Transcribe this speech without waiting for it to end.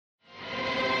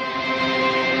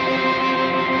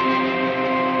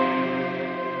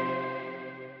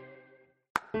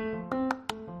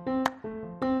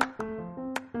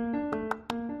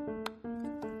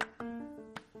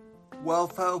Well,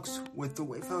 folks, with the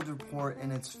Whitfield Report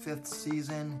in its 5th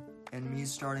season, and me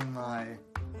starting my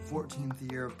 14th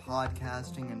year of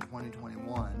podcasting in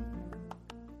 2021,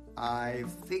 I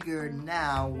figured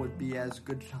now would be as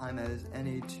good a time as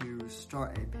any to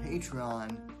start a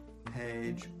Patreon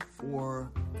page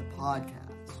for the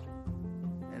podcast.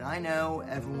 And I know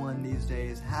everyone these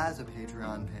days has a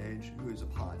Patreon page who is a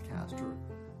podcaster,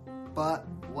 but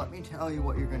let me tell you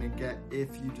what you're going to get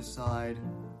if you decide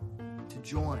to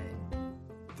join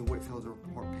the Whitfield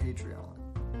Report Patreon.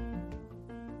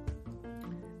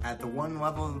 At the $1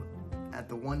 level,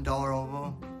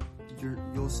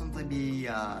 you'll simply be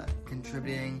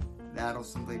contributing. That'll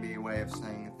simply be a way of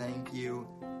saying thank you,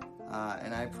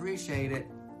 and I appreciate it,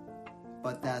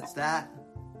 but that's that.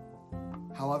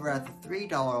 However, at the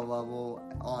 $3 level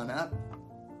on up,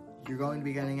 you're going to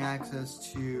be getting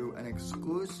access to an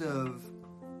exclusive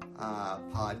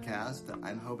podcast that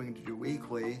I'm hoping to do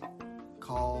weekly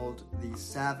called the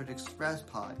Savage Express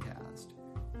Podcast.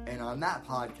 And on that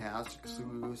podcast,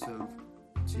 exclusive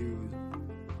to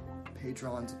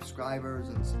Patreon subscribers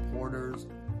and supporters,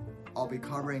 I'll be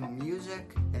covering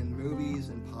music and movies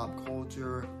and pop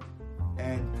culture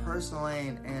and personally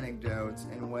and anecdotes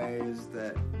in ways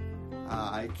that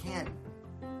I can't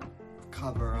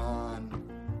cover on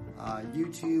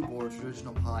YouTube or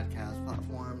traditional podcast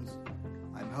platforms.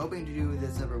 I'm hoping to do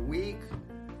this every week.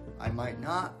 I might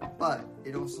not, but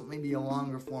it'll certainly be a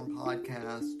longer form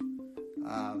podcast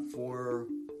for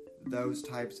those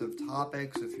types of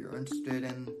topics if you're interested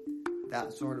in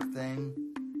that sort of thing.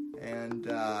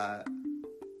 And I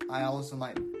also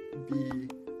might be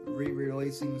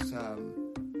re-releasing some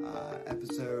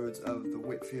episodes of the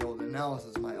Whitfield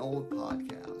Analysis, my old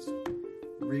podcast,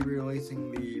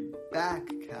 re-releasing the back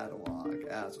catalog,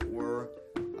 as it were,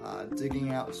 digging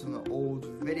out some old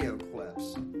video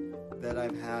clips that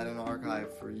I've had in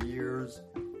archive for years,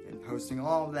 and posting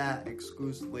all of that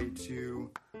exclusively to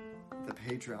the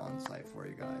Patreon site for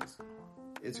you guys.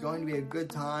 It's going to be a good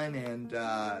time, and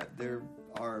there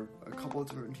are a couple of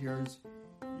different tiers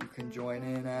you can join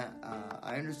in at.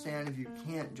 I understand if you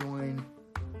can't join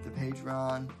the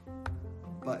Patreon,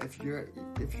 but if you're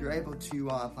able to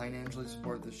financially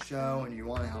support the show and you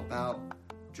want to help out,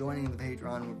 joining the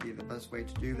Patreon would be the best way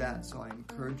to do that. So I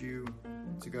encourage you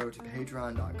to go to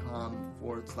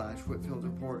patreon.com/Whitfield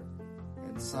Report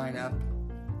and sign up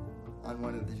on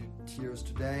one of the tiers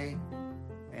today.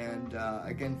 And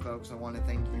again, folks, I want to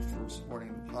thank you for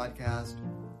supporting the podcast.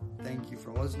 Thank you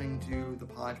for listening to the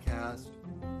podcast.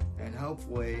 And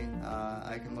hopefully,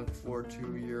 I can look forward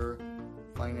to your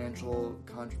financial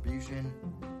contribution,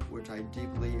 which I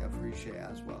deeply appreciate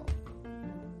as well.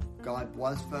 God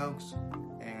bless, folks,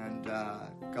 and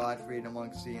Godspeed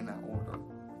amongst thee in that order.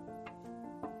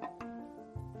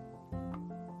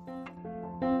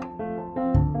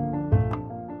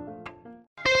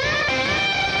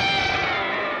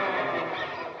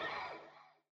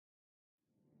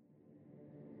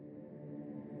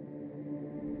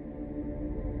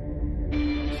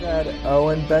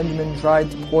 Owen Benjamin tried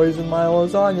to poison my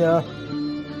lasagna.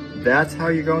 That's how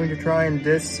you're going to try and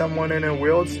diss someone in a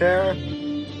wheelchair?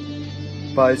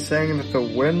 By saying that the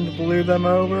wind blew them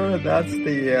over? That's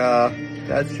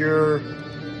your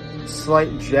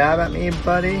slight jab at me,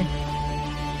 buddy?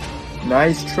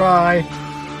 Nice try.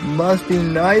 Must be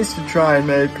nice to try and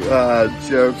make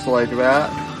jokes like that.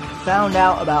 Found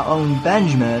out about Owen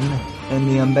Benjamin and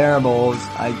the Unbearables.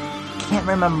 I can't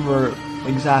remember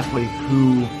exactly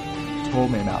who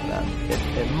told me about them.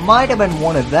 It might have been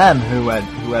one of them who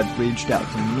had reached out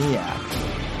to me, actually.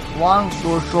 Long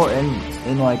story short,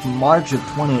 in like March of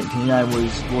 2018, I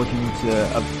was looking to,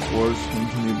 of course,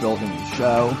 continue building the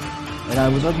show, and I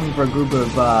was looking for a group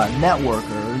of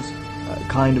networkers,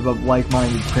 kind of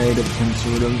like-minded creative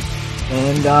conservatives,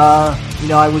 and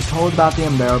I was told about the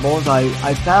Unbearables.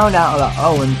 I found out about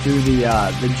Owen through the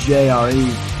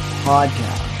JRE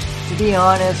podcast. To be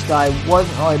honest, I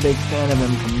wasn't really a big fan of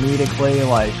him comedically.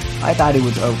 Like, I thought he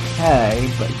was okay,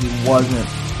 but he wasn't,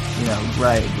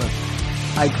 great. But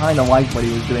I kind of liked what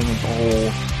he was doing with the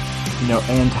whole,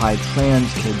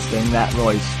 anti-trans kids thing. That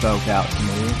really spoke out to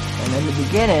me. And in the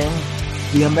beginning,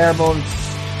 the Unbearables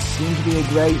seemed to be a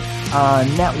great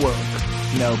network.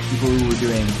 People who were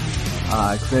doing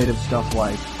creative stuff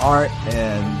like art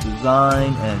and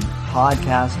design and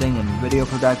podcasting and video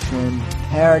production,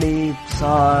 parody,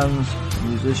 songs,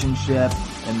 musicianship,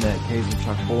 in the case of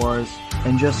Chuck Boris,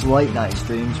 and just late night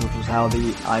streams, which was how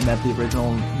I met the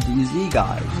original DZ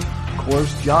guys. Of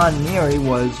course, John Neary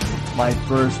was my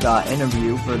first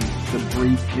interview for the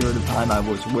brief period of time I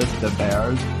was with the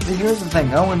Bears. But here's the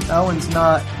thing, Owen's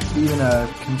not even a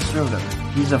conservative.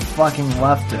 He's a fucking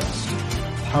leftist.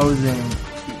 posing.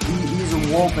 He's a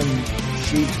wolf in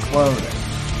sheep's clothing.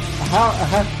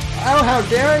 How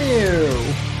dare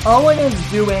you? Owen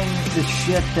is doing the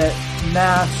shit that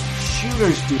mass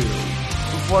shooters do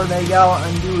before they go out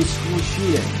and do a school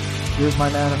shooting. Here's my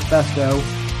manifesto.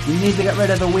 We need to get rid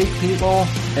of the weak people,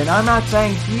 and I'm not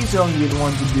saying he's going to be the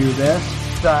one to do this.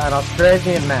 An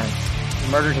Australian man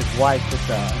murdered his wife with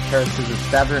a pair of scissors,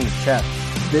 stabbed her in the chest.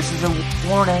 This is a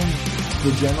warning to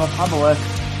the general public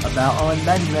about Owen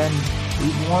Benjamin.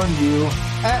 We've warned you.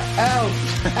 How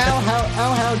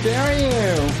dare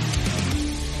you?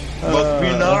 Must be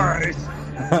nice.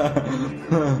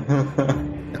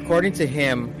 According to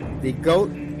him, the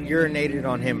goat urinated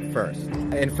on him first,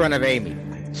 in front of Amy.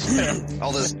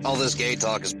 all this gay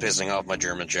talk is pissing off my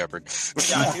German Shepherd.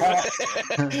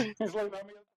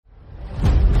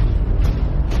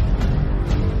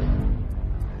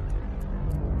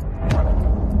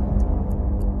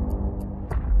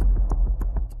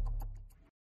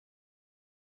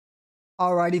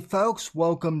 Alrighty, folks,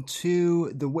 welcome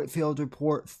to the Whitfield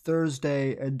Report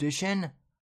Thursday edition.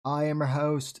 I am your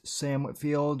host, Sam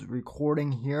Whitfield,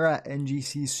 recording here at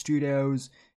NGC Studios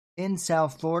in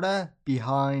South Florida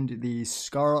behind the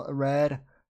Scarlet Red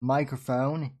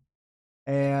microphone.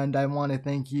 And I want to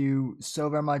thank you so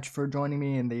very much for joining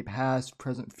me in the past,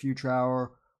 present, future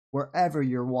hour, wherever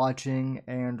you're watching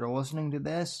and or listening to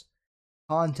this.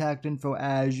 Contact info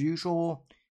as usual.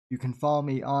 You can follow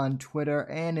me on Twitter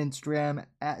and Instagram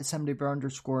at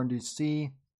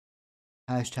 @70_NDC.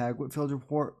 Hashtag Whitfield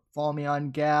Report. Follow me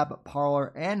on Gab,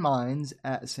 Parler, and Minds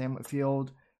at Sam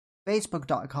Whitfield.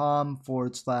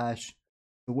 Facebook.com/The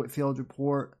Whitfield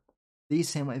Report.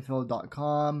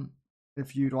 TheSamWhitfield.com.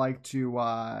 If you'd like to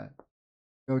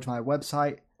go to my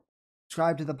website.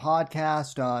 Subscribe to the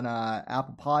podcast on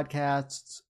Apple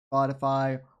Podcasts,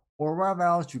 Spotify, or wherever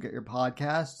else you get your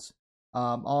podcasts.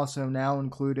 Also now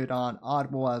included on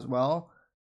Audible as well.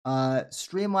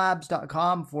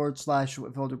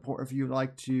 Streamlabs.com/Whitfield Report if you'd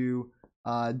like to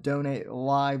donate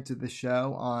live to the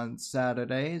show on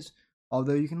Saturdays.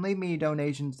 Although you can leave me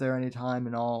donations there anytime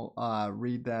and I'll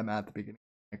read them at the beginning of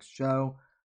the next show.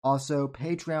 Also,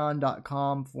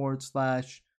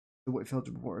 patreon.com/The Whitfield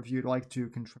Report if you'd like to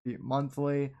contribute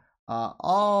monthly.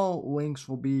 All links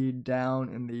will be down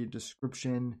in the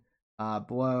description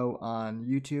below on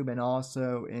YouTube and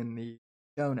also in the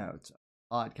show notes of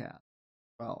the podcast as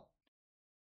well.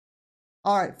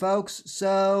 Alright, folks,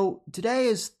 so today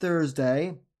is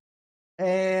Thursday,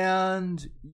 and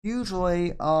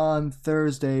usually on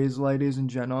Thursdays, ladies and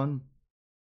gentlemen,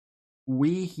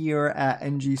 we here at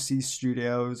NGC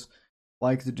Studios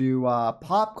like to do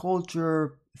Pop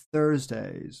Culture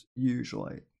Thursdays,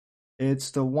 usually. It's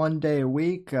the one day a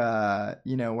week,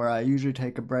 where I usually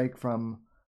take a break from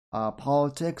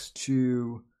politics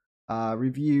to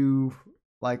review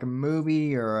like a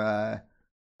movie or a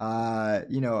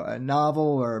novel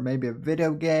or maybe a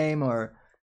video game or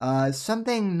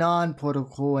something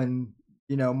non-political and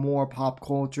more pop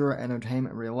culture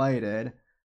entertainment related,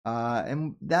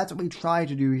 and that's what we try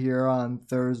to do here on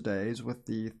Thursdays with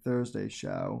the Thursday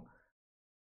show.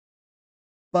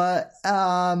 But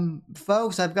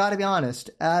folks, I've got to be honest,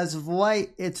 as of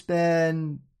late it's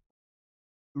been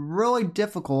really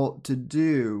difficult to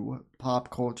do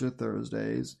Pop Culture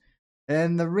Thursdays,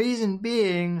 and the reason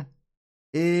being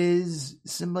is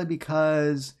simply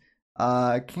because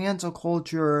cancel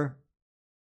culture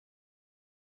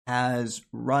has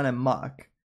run amok,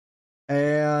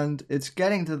 and it's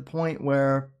getting to the point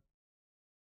where,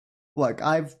 look,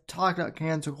 I've talked about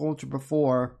cancel culture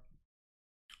before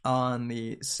on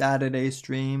the Saturday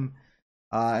stream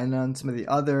and on some of the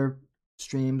other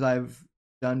streams I've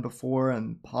done before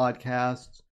and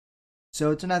podcasts,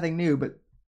 so it's nothing new, but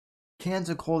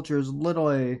cancel culture is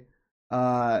literally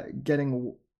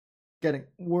getting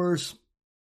worse.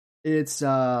 It's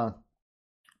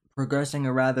progressing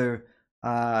or rather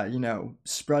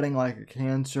spreading like a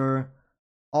cancer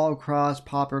all across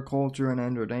popular culture and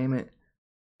entertainment,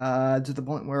 to the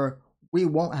point where we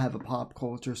won't have a pop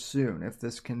culture soon if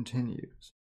this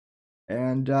continues,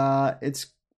 and it's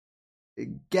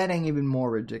getting even more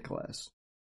ridiculous.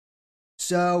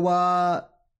 So,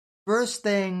 first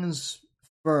things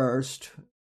first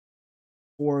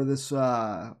for this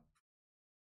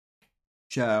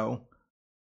show,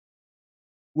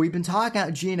 we've been talking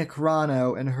about Gina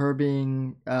Carano and her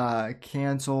being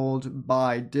canceled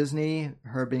by Disney,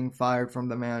 her being fired from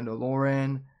The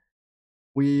Mandalorian.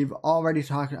 We've already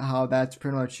talked about how that's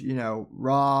pretty much,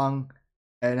 wrong,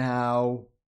 and how,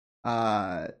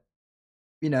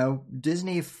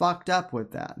 Disney fucked up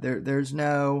with that. There's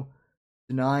no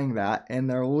denying that, and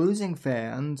they're losing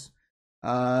fans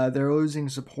they're losing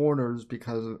supporters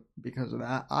because of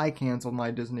that. I canceled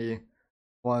my Disney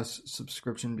Plus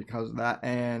subscription because of that,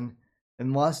 and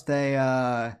unless they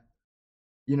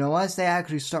unless they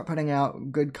actually start putting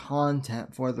out good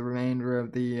content for the remainder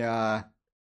of the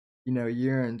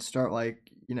year and start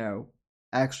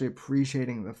actually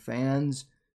appreciating the fans,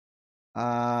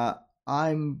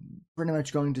 I'm pretty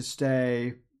much going to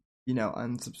stay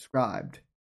unsubscribed.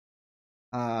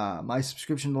 My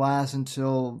subscription lasts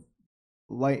until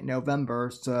late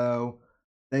November, so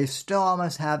they still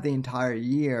almost have the entire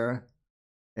year.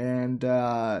 And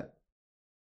I've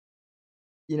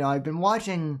been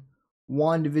watching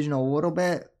WandaVision a little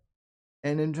bit,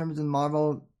 and in terms of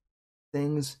Marvel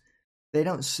things, they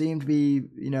don't seem to be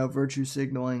virtue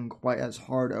signaling quite as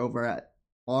hard over at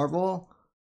Marvel,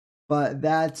 but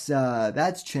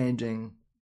that's changing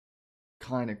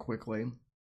kind of quickly.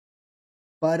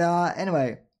 But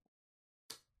anyway,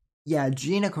 yeah,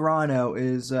 Gina Carano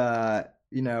is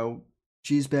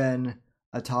she's been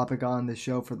a topic on the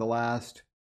show for the last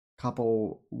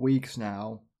couple weeks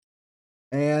now,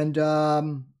 and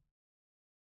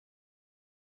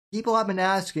people have been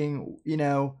asking,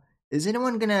 is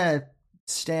anyone gonna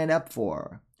stand up for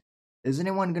her? Is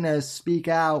anyone gonna speak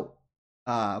out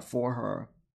for her?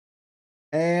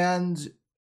 And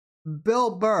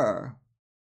Bill Burr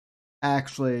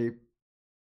actually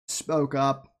spoke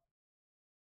up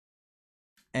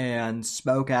and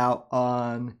spoke out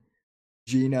on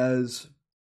Gina's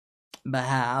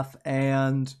behalf,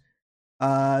 and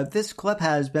this clip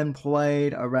has been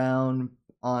played around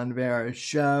on various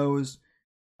shows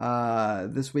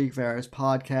this week, various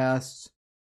podcasts.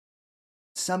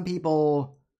 Some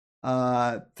people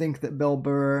think that Bill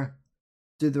Burr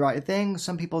did the right thing.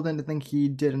 Some people didn't think he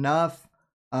did enough.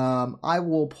 I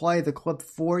will play the clip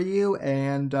for you,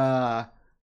 and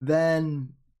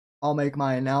then I'll make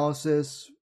my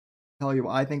analysis, tell you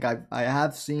what I think. I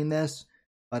have seen this,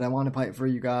 but I want to play it for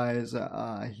you guys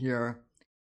here.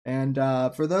 And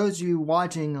for those of you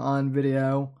watching on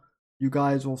video, you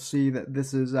guys will see that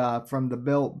this is from the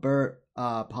Bill Burr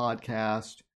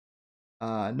podcast.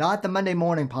 Not the Monday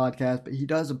morning podcast, but he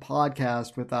does a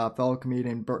podcast with fellow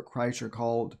comedian Bert Kreischer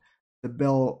called the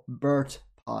Bill Burt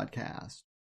Podcast.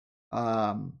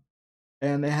 And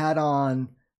they had on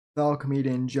fellow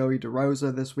comedian Joey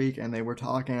DeRosa this week, and they were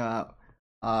talking about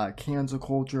cancel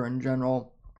culture in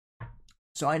general.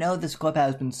 So I know this clip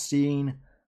has been seen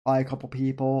by a couple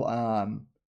people,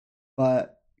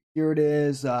 but here it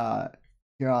is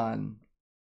here on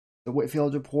the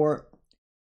Whitfield Report.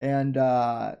 And,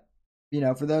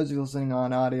 for those of you listening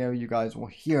on audio, you guys will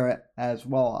hear it as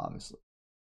well, obviously.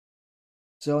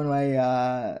 So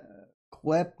anyway,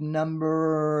 clip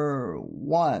number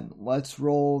 1. Let's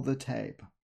roll the tape.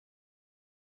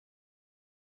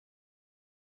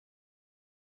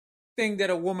 Thing that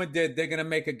a woman did, they're gonna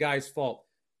make a guy's fault.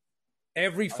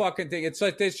 Every fucking thing. It's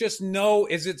like there's just no.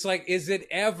 Is it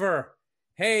ever?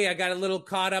 Hey, I got a little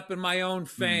caught up in my own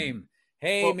fame.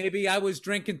 Hey, maybe I was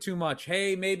drinking too much.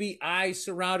 Hey, maybe I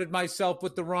surrounded myself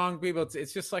with the wrong people.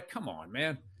 It's just like, come on,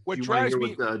 man. What you drives want to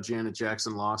me? hear what Janet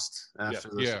Jackson lost after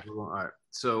this? Yeah. All right.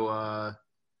 So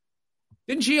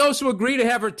didn't she also agree to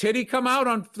have her titty come out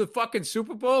on the fucking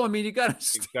Super Bowl? I mean, you got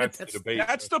to. That's the debate.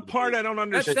 That's the part I don't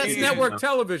understand. That's network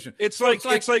television. It's like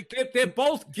they're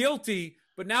both guilty,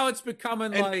 but now it's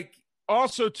becoming like.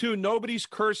 Also, too, nobody's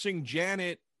cursing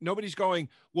Janet. Nobody's going,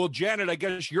 well, Janet, I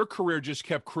guess your career just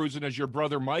kept cruising as your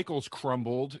brother Michael's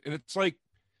crumbled. And it's like,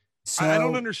 so, I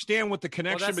don't understand what the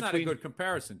connection that's between. Not a good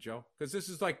comparison, Joe, because this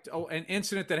is like an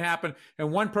incident that happened,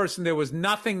 and one person, there was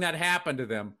nothing that happened to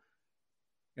them,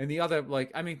 and the other,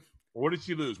 what did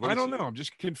she lose? I don't know.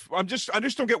 I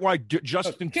just don't get why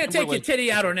Justin. You can't take your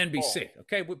titty out on NBC.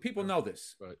 Okay, well, people know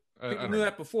this. But people knew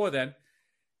that before then.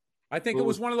 I think it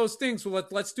was one of those things. Well,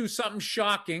 let's do something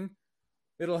shocking.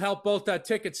 It'll help both our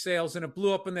ticket sales, and it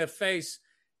blew up in their face.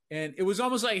 And it was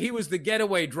almost like he was the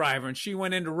getaway driver, and she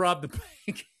went in to rob the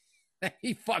bank.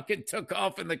 He fucking took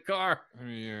off in the car. I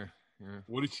mean, yeah.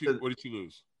 What did she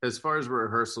lose? As far as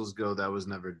rehearsals go, that was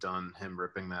never done, him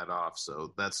ripping that off.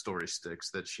 So that story sticks,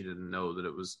 that she didn't know that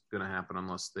it was going to happen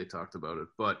unless they talked about it.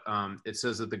 But it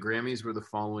says that the Grammys were the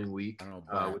following week,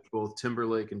 which both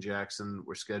Timberlake and Jackson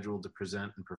were scheduled to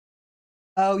present and perform.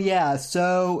 Oh, yeah,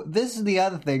 so this is the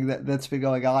other thing that's been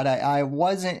going on. I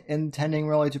wasn't intending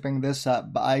really to bring this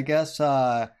up, but I guess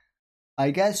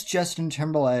Justin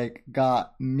Timberlake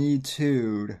got Me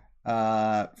Too'd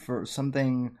for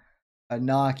something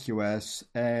innocuous,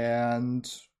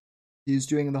 and he's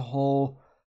doing the whole,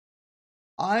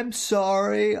 I'm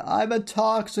sorry, I'm a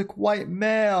toxic white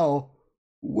male,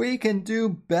 we can do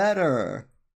better,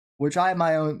 which I have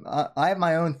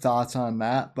my own thoughts on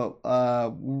that, but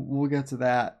we'll get to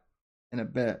that in a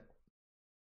bit.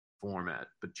 Format,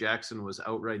 but Jackson was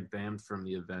outright banned from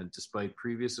the event despite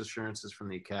previous assurances from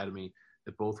the Academy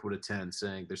that both would attend,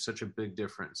 saying there's such a big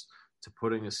difference to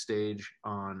putting a stage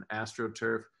on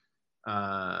AstroTurf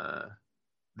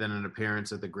than an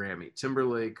appearance at the Grammy.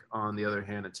 Timberlake, on the other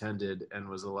hand, attended and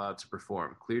was allowed to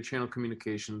perform. Clear Channel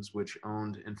Communications, which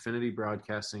owned Infinity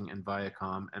Broadcasting and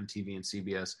Viacom, MTV, and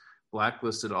CBS,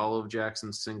 blacklisted all of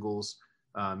Jackson's singles,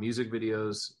 music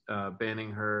videos,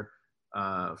 banning her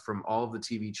from all of the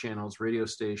TV channels, radio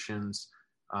stations.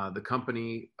 The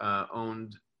company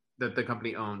owns,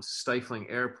 stifling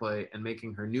airplay and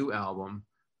making her new album,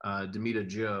 Demita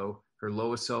Joe, her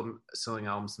lowest selling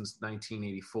album since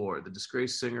 1984. The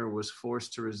disgraced singer was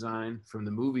forced to resign from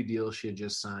the movie deal she had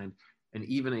just signed, and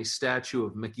even a statue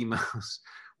of Mickey Mouse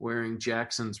wearing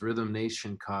Jackson's Rhythm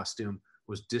Nation costume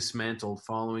was dismantled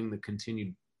following the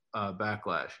continued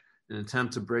backlash. In an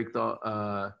attempt to break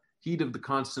the heat of the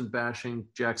constant bashing,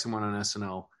 Jackson went on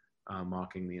SNL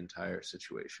mocking the entire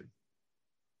situation.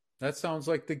 That sounds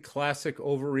like the classic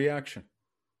overreaction.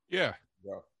 Yeah.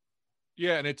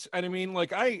 Yeah, and I mean,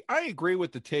 like, I agree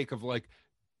with the take of, like,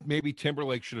 maybe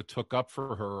Timberlake should have took up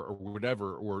for her or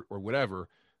whatever, or whatever.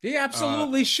 He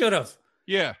absolutely should have.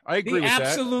 Yeah, I agree with that. He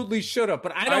absolutely should have,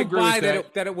 but I don't buy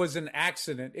that it was an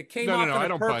accident. It came off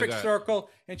in a perfect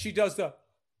circle, and she does the...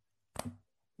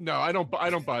 No, I don't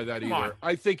buy that either.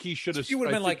 I think he should have... She would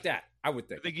have been like that, I would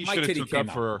think. I think he should have took up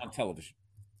for her on television.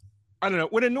 I don't know.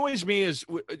 What annoys me is,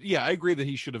 yeah, I agree that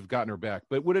he should have gotten her back.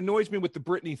 But what annoys me with the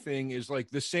Britney thing is, like,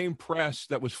 the same press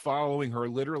that was following her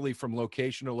literally from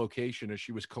location to location as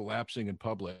she was collapsing in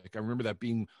public. I remember that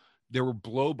being, there were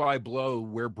blow by blow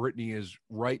where Britney is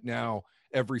right now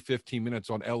every 15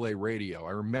 minutes on LA radio.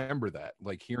 I remember that,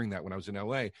 like, hearing that when I was in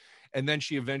LA. And then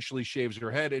she eventually shaves her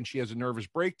head and she has a nervous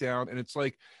breakdown. And it's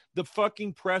like the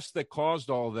fucking press that caused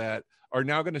all that are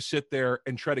now going to sit there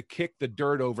and try to kick the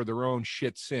dirt over their own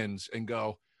shit sins and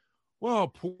go, well,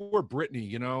 poor Britney,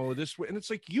 you know, this way. And it's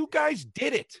like, you guys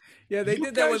did it. Yeah, they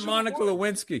did that with Monica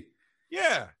Lewinsky.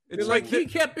 Yeah. It's like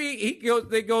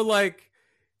they go like,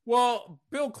 well,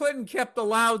 Bill Clinton kept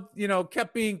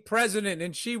being president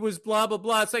and she was blah, blah,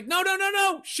 blah. It's like, no.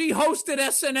 She hosted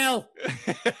SNL.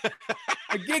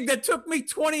 A gig that took me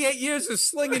 28 years of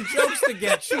slinging jokes to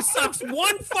get. She sucks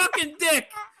one fucking dick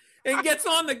and gets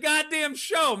on the goddamn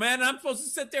show, man. I'm supposed to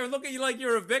sit there and look at you like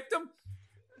you're a victim?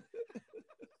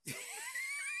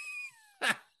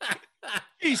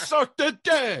 He sucked a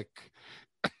dick.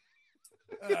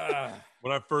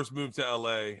 When I first moved to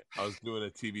LA, I was doing a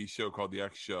TV show called The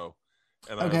X Show.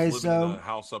 And I was living in a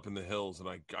house up in the hills. And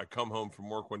I come home from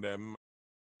work one day.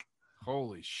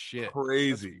 Holy shit.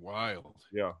 Crazy. That's wild.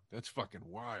 Yeah. That's fucking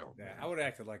wild. Yeah, I would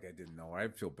act like I didn't know her.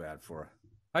 I'd feel bad for her.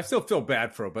 I still feel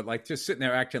bad for her, but like just sitting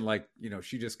there acting like,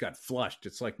 she just got flushed.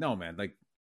 It's like, no, man, like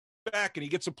back and he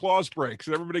gets applause breaks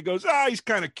and everybody goes, he's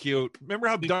kind of cute. Remember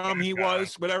how dumb he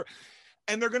was? Whatever.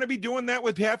 And they're going to be doing that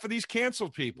with half of these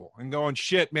canceled people and going,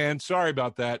 shit, man, sorry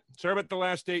about that. Sorry about the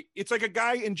last day. It's like a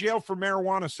guy in jail for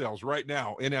marijuana sales right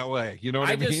now in LA. You know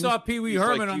what I mean? I just saw Pee Wee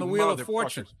Herman on the Wheel of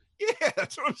Fortune. Yeah,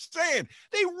 that's what I'm saying.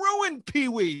 They ruined Pee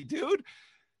Wee, dude.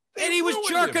 And he was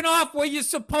jerking off where you're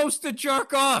supposed to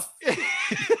jerk off.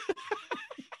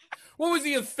 What was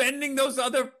he offending those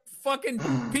other fucking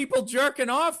people jerking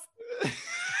off?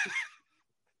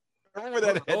 Remember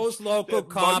that? Those local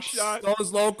cops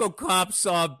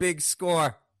saw a big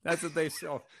score. That's what they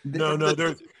saw. No.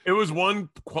 It was one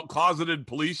closeted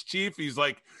police chief. He's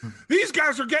like, these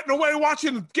guys are getting away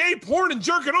watching gay porn and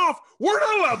jerking off. We're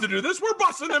not allowed to do this. We're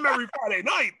busting them every Friday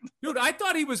night. Dude, I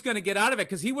thought he was going to get out of it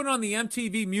because he went on the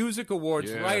MTV Music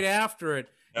Awards right after it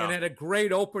and had a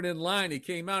great opening line. He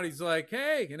came out. He's like,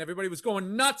 hey. And everybody was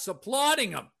going nuts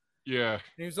applauding him. Yeah. And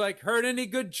he was like, heard any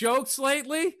good jokes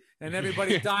lately? And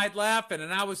everybody died laughing.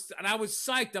 And I was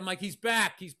psyched. I'm like, he's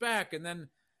back. And then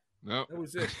that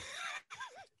was it.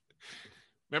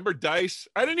 Remember Dice?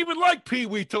 I didn't even like Pee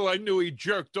Wee till I knew he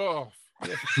jerked off.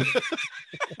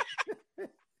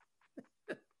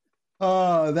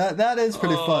 Oh, that is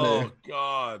pretty funny. Oh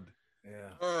God. Yeah.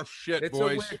 Oh shit, it's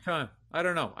boys. a weird time. I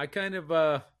don't know. I kind of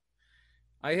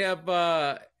I have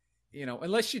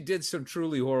unless you did some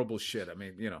truly horrible shit. I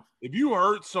mean, If you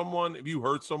hurt someone,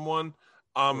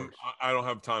 I don't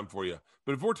have time for you.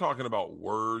 But if we're talking about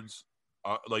words,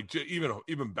 like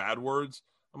even bad words,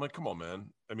 I'm like, come on, man.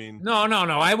 I mean, no.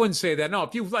 I wouldn't say that. No,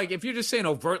 if you're just saying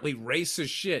overtly racist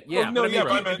shit, yeah.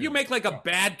 If you make like a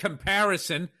bad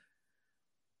comparison,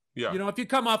 yeah. If you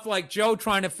come off like Joe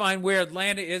trying to find where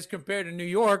Atlanta is compared to New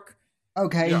York.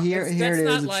 Okay, here it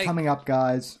is. It's coming up,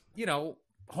 guys.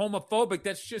 homophobic.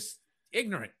 That's just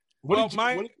ignorant. What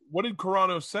did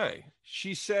Carano say?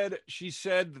 She said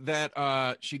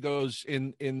that she goes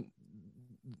in Here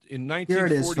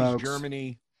it is, 1940s folks.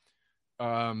 Germany.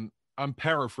 I'm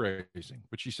paraphrasing,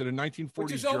 but she said in 1940s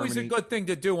Which is always Germany, a good thing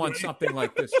to do on something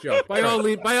like this, Joe. By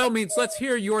all means, let's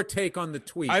hear your take on the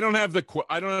tweet. I don't have the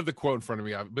quote in front of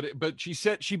me, but she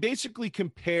said she basically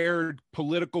compared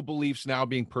political beliefs now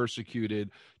being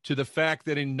persecuted to the fact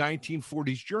that in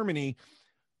 1940s Germany,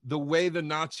 the way the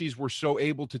Nazis were so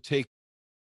able to take.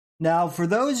 Now, for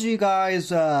those of you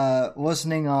guys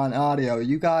listening on audio,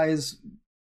 you guys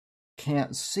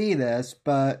can't see this,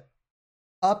 but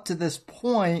up to this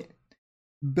point,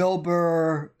 Bill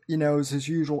Burr, is his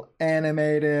usual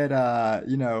animated,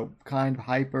 kind of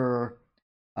hyper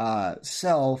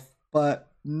self.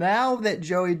 But now that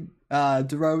Joey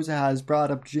DeRosa has brought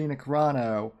up Gina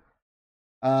Carano,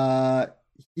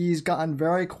 he's gotten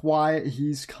very quiet.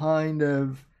 He's kind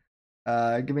of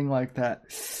giving like that,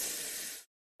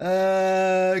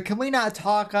 can we not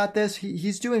talk about this?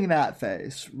 He's doing that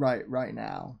face right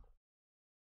now.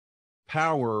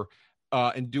 Power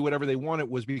and do whatever they wanted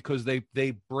was because they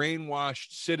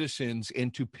brainwashed citizens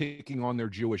into picking on their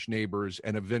Jewish neighbors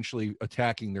and eventually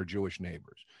attacking their Jewish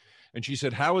neighbors. And she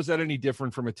said, how is that any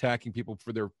different from attacking people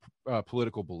for their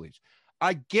political beliefs?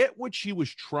 I get what she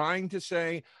was trying to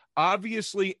say.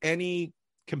 Obviously, any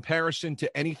comparison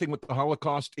to anything with the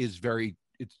Holocaust is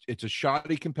it's a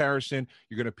shoddy comparison.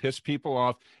 You're going to piss people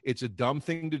off. It's a dumb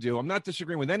thing to do. I'm not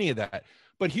disagreeing with any of that.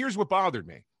 But here's what bothered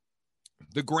me.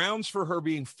 The grounds for her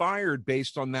being fired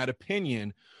based on that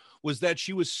opinion was that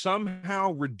she was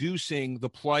somehow reducing the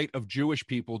plight of Jewish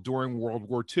people during World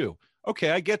War II.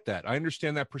 Okay, I get that. I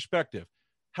understand that perspective.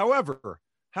 However,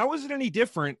 how is it any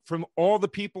different from all the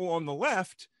people on the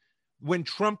left when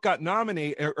Trump got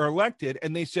nominated or elected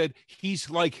and they said he's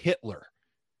like Hitler?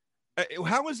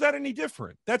 How is that any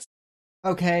different? That's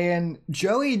okay. And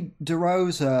Joey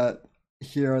DeRosa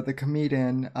here, the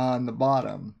comedian on the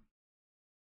bottom,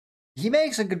 he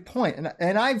makes a good point,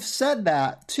 and I've said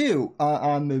that too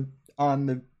on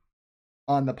the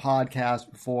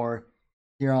podcast before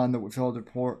here on the Whitfield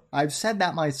Report. I've said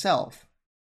that myself,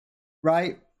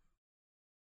 right?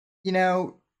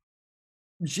 Gina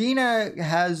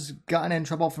has gotten in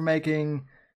trouble for making,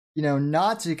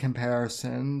 Nazi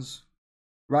comparisons,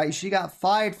 right? She got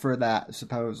fired for that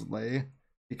supposedly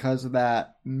because of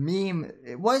that meme.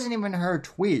 It wasn't even her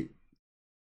tweet.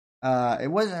 It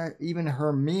wasn't even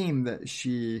her meme that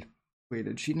she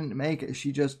tweeted. She didn't make it.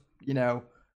 She just,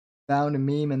 found a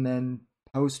meme and then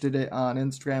posted it on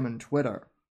Instagram and Twitter.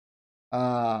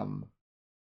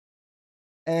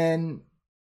 And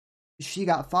she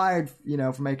got fired,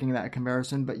 for making that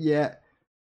comparison. But yet,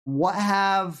 what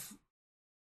has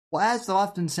the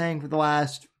left been saying for the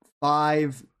last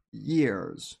 5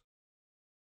 years?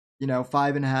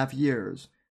 5.5 years.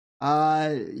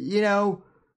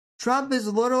 Trump is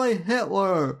literally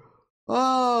Hitler.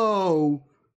 Oh,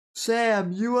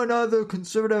 Sam, you and other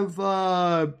conservative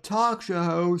talk show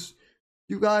hosts,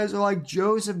 you guys are like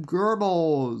Joseph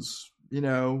Goebbels,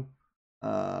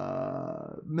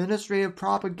 Ministry of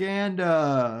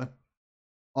Propaganda,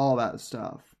 all that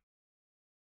stuff,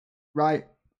 right?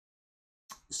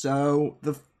 So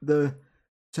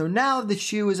so now the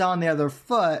shoe is on the other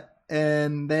foot,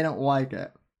 and they don't like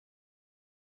it.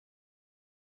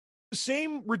 the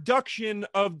same reduction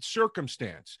of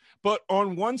circumstance, but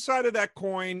on one side of that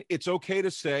coin, it's okay to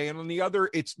say, and on the other,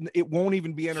 it won't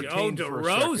even be entertained. Joe for a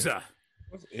DeRosa. second.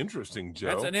 That's interesting, Joe.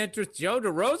 That's an interest. Joe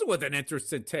DeRosa with an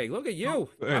interesting take. Look at you.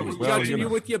 Hey, I was judging you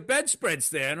with your bedspreads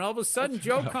there, and all of a sudden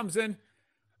Joe comes in.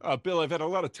 Bill, I've had a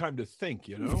lot of time to think,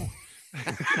 you know.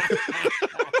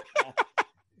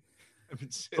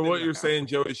 So what you're saying,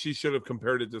 Joe, is she should have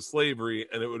compared it to slavery,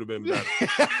 and it would have been better.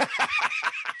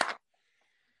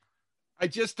 I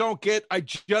just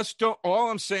don't. All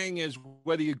I'm saying is,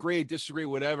 whether you agree, disagree,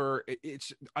 whatever,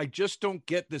 I just don't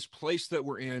get this place that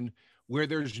we're in where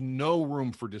there's no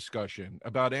room for discussion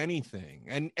about anything.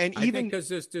 And even because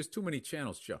there's too many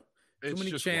channels, Joe. Too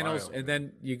many channels, wild, and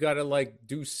then you got to like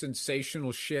do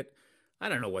sensational shit. I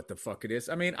don't know what the fuck it is.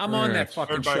 I mean, I'm on that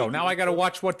fucking show. Now I got to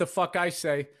watch what the fuck I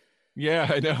say. Yeah,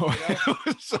 I know.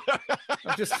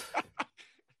 I'm just...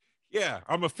 Yeah,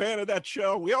 I'm a fan of that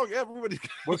show. Everybody.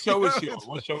 What show is she on?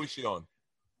 What show is she on?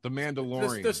 The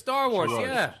Mandalorian. The Star Wars,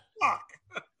 yeah.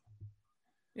 Fuck.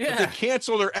 Yeah. But they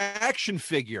canceled her action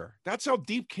figure. That's how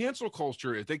deep cancel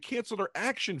culture is. They canceled her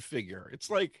action figure. It's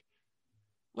like,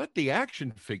 let the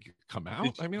action figure come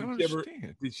out. I don't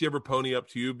understand. Did she ever pony up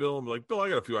to you, Bill? I'm like, Bill, I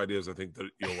got a few ideas I think that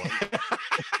you'll like.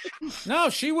 No,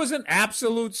 she was an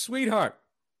absolute sweetheart.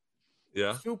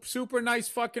 Yeah. super nice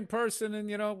fucking person,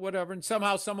 and whatever. And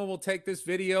somehow someone will take this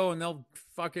video and they'll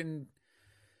fucking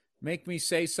make me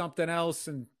say something else,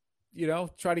 and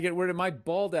try to get rid of my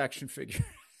bald action figure.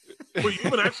 Wait, you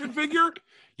have an action figure?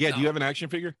 Yeah. No. Do you have an action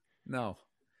figure? No.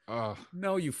 Oh,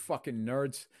 No, you fucking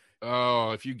nerds.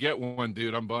 oh, if you get one,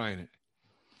 dude, I'm buying it.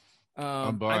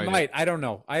 I'm buying I might. it. I don't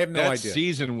know. I have no That idea.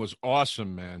 season was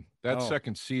awesome, man. That Oh.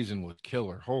 second season was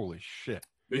killer. Holy shit.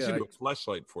 They Yeah, should do a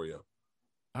flashlight for you.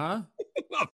 Huh?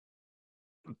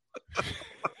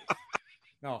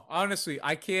 No, honestly,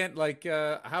 I can't, like,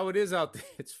 how it is out there.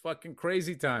 It's fucking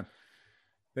crazy time.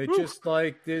 They just,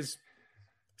 like, there's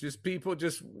just people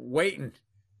just waiting,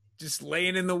 just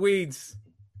laying in the weeds.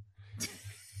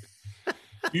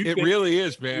 It really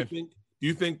is, man. Do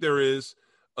you think there is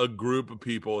a group of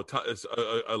people,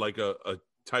 like a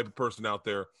type of person out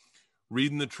there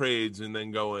reading the trades and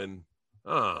then going,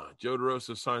 Joe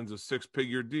DeRosa signs a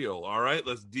 6-figure deal. All right,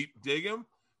 let's deep dig him,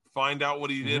 find out what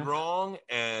he did wrong,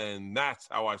 and that's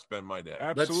how I spend my day.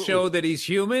 Absolutely. Let's show that he's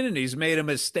human and he's made a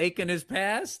mistake in his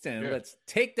past, and let's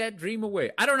take that dream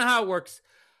away. I don't know how it works.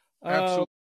 Absolutely.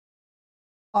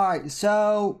 All right,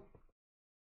 so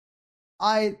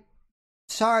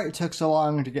sorry it took so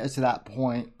long to get to that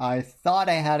point. I thought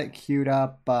I had it queued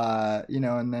up,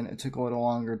 and then it took a little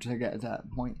longer to get to that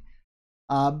point.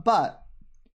 But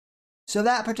so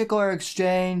that particular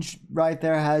exchange right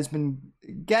there has been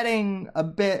getting a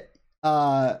bit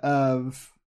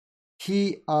of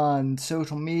heat on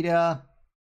social media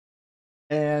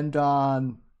and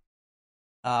on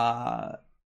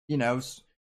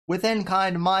within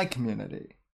kind of my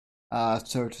community,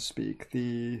 so to speak,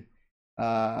 the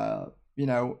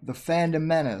fandom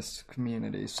menace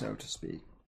community, so to speak.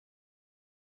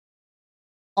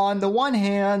 On the one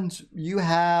hand, you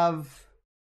have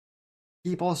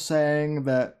people saying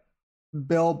that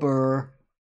Bill Burr,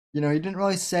 he didn't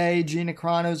really say Gina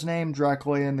Carano's name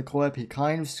directly in the clip. He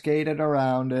kind of skated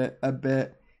around it a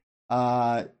bit.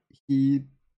 He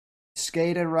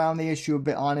skated around the issue a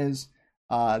bit on his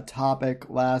topic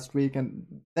last week, and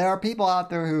there are people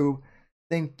out there who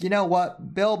think,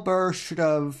 what, Bill Burr should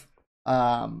have,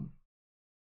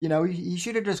 he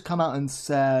should have just come out and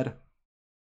said,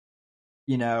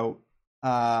 he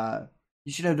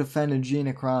should have defended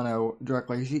Gina Carano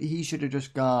directly. He should have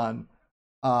just gone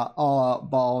all out,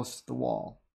 balls to the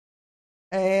wall.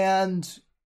 And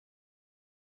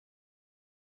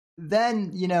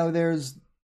then, there's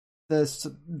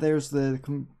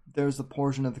the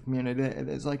portion of the community that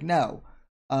is like, no,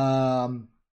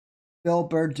 Bill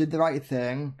Burr did the right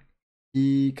thing.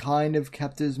 He kind of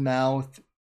kept his mouth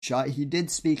shut. He did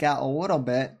speak out a little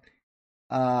bit,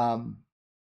 but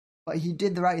he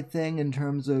did the right thing in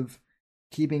terms of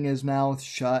keeping his mouth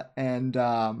shut and,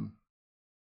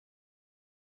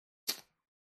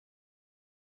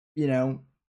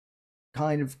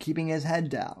 kind of keeping his head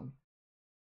down.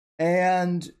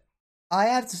 And I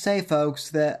have to say, folks,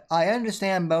 that I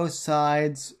understand both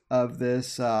sides of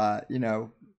this,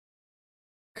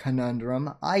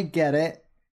 conundrum. I get it.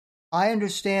 I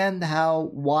understand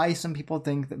why some people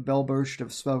think that Bill Burr should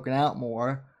have spoken out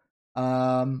more.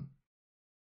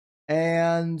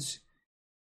 And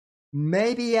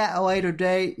maybe at a later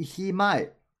date he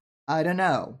might. I don't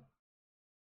know.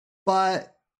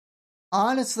 But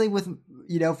honestly,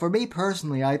 for me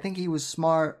personally, I think he was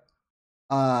smart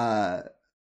to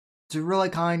really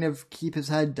kind of keep his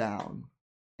head down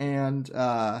and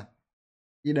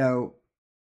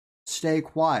stay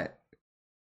quiet.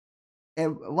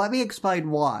 And let me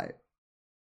explain why.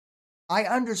 I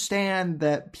understand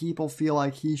that people feel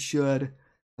like he should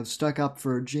have stuck up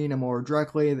for Gina more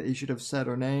directly, that he should have said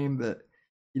her name, that,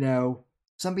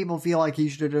 some people feel like he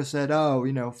should have just said,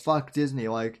 fuck Disney.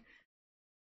 Like,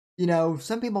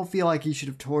 some people feel like he should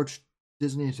have torched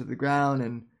Disney to the ground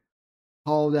and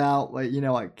called out,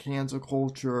 like cancel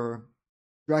culture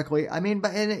directly. I mean,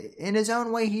 but in his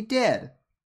own way, he did.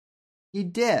 He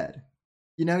did.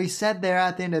 He said there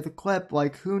at the end of the clip,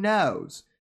 like, who knows?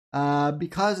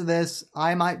 Because of this,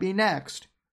 I might be next.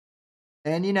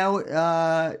 And,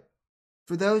 for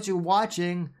those who are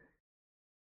watching,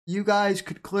 you guys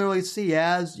could clearly see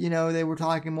as, they were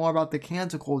talking more about the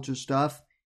cancel culture stuff,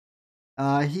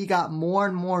 he got more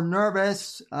and more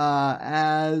nervous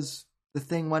as the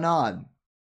thing went on.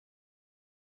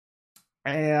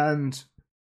 And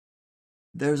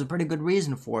there's a pretty good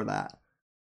reason for that.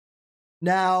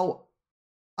 Now,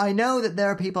 I know that there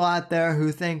are people out there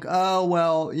who think, oh,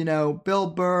 well, Bill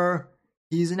Burr,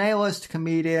 he's an A-list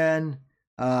comedian.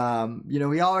 He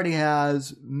already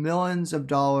has millions of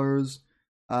dollars.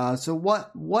 So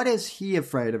what is he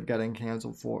afraid of getting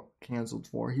canceled for?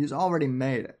 He's already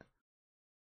made it.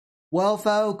 Well,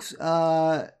 folks,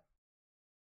 I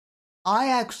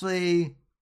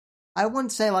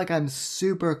wouldn't say like I'm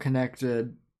super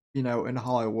connected, in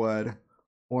Hollywood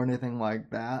or anything like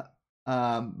that.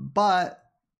 But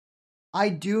I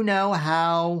do know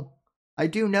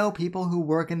people who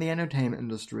work in the entertainment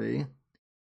industry.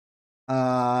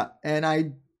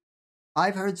 And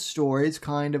I've heard stories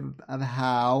kind of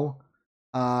how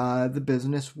the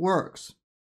business works.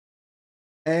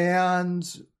 And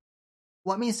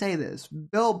let me say this,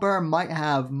 Bill Burr might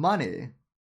have money,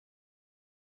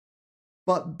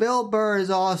 but Bill Burr is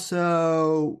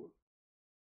also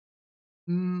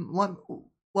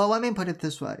let me put it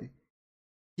this way.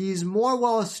 He's more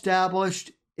well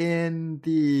established in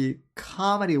the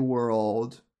comedy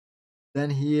world than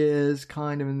he is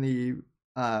kind of in the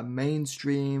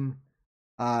mainstream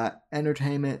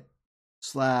entertainment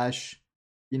slash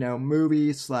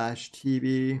movie slash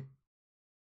TV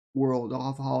world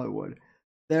of Hollywood.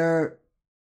 They're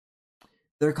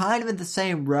kind of in the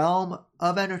same realm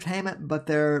of entertainment, but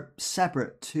they're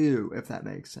separate too, if that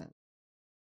makes sense.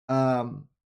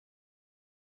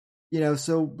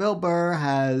 So Bill Burr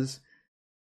has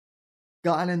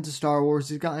gotten into Star Wars.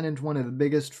 He's gotten into one of the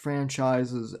biggest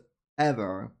franchises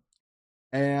ever.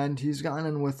 And he's gotten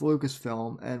in with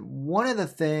Lucasfilm. And one of the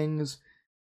things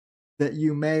that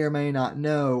you may or may not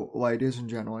know, ladies and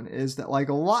gentlemen, is that like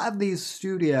a lot of these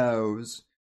studios,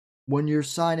 when you're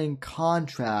signing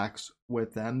contracts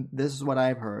with them, this is what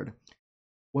I've heard.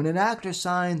 When an actor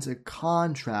signs a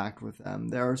contract with them,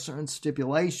 there are certain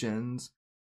stipulations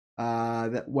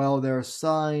that while they're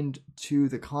signed to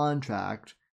the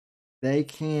contract, they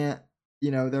can't,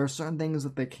 there are certain things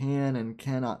that they can and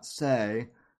cannot say,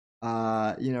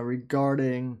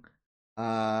 regarding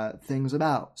things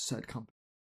about said company.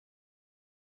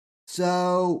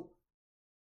 So,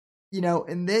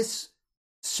 in this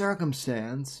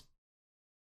circumstance,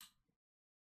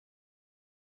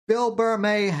 Bill Burr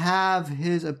may have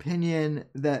his opinion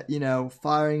that,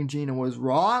 firing Gina was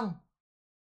wrong.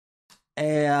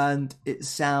 And it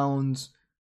sounds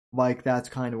like that's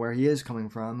kind of where he is coming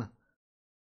from.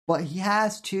 But he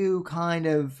has to kind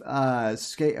of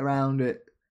skate around it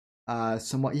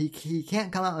somewhat. He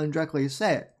can't come out and directly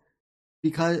say it.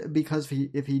 Because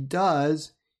if he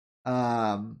does,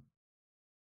 not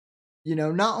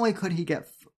only could he get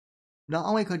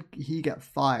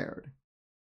fired,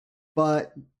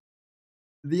 but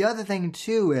the other thing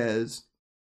too is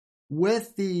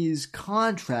with these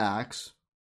contracts,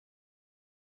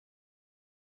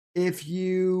 if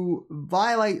you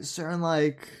violate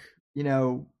certain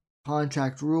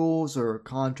contract rules or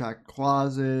contract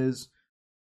clauses,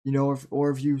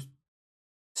 or if you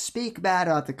speak bad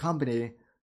about the company,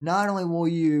 not only will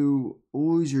you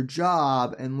lose your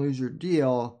job and lose your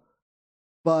deal,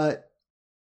 but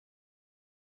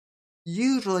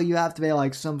usually you have to pay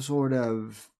like some sort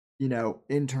of,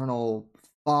 internal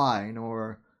fine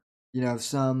or,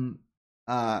 some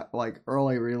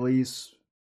early release,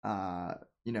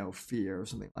 fee or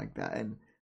something like that. And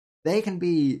they can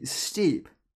be steep.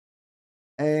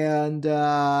 And,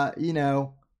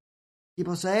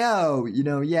 people say, oh,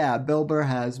 yeah, Bill Burr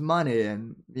has money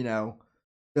and,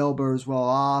 Bill Burr's well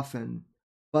off.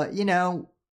 But, even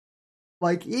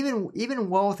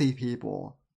wealthy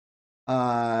people,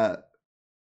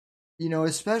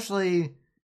 especially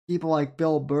people like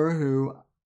Bill Burr who,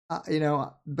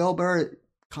 Bill Burr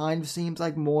kind of seems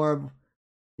like more of,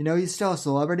 he's still a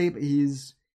celebrity, but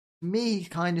he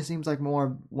kind of seems like more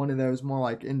of one of those more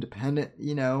like independent,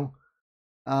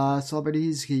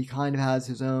 celebrities. He kind of has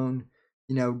his own,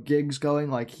 gigs going,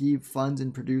 like he funds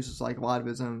and produces like a lot of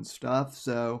his own stuff.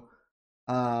 So,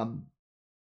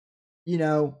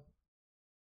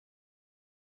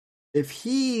 if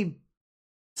he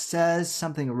says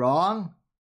something wrong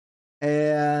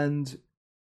and,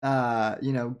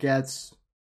 gets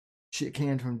shit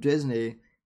canned from Disney,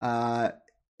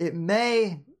 it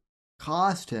may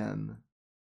cost him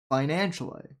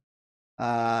financially.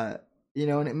 And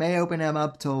it may open him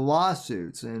up to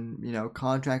lawsuits and,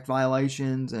 contract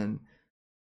violations and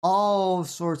all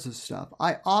sorts of stuff.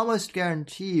 I almost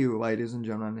guarantee you, ladies and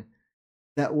gentlemen,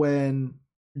 that when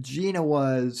Gina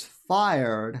was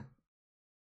fired,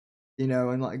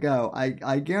 and let go,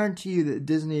 I guarantee you that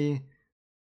Disney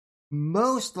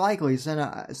most likely sent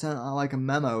out like a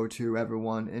memo to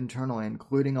everyone internally,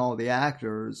 including all the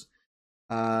actors,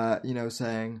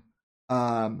 saying,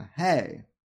 hey,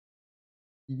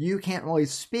 you can't really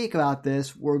speak about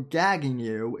this. We're gagging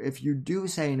you. If you do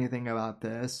say anything about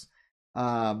this,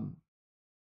 you're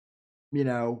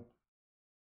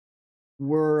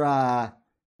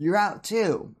out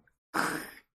too.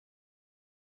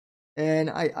 And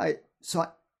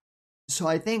So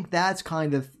I think that's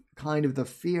kind of the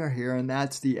fear here, and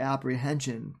that's the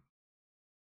apprehension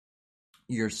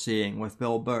you're seeing with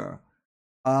Bill Burr.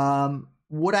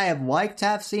 Would I have liked to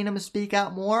have seen him speak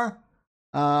out more?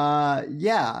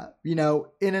 Yeah,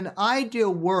 in an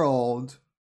ideal world,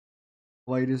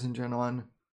 ladies and gentlemen,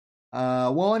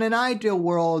 in an ideal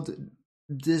world,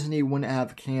 Disney wouldn't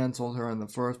have canceled her in the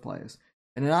first place.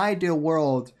 In an ideal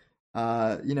world,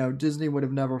 Disney would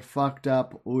have never fucked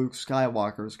up Luke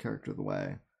Skywalker's character the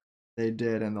way they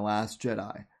did in The Last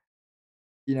Jedi.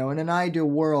 In an ideal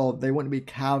world, they wouldn't be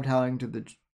kowtowing to the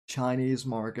Chinese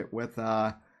market with,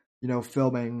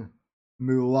 filming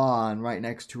Mulan right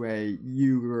next to a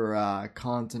Uyghur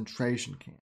concentration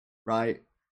camp, right?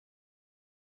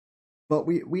 But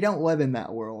we don't live in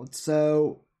that world.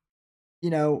 So,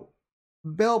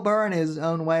 Bill Burr in his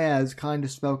own way has kind of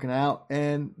spoken out,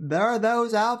 and there are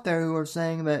those out there who are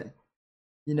saying that,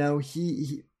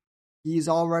 he's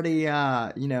already,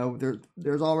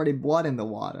 there's already blood in the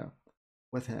water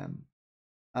with him.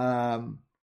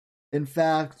 In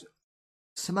fact,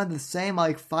 some of the same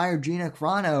Fire Gina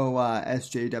Carano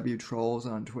SJW trolls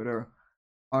on Twitter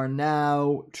are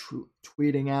now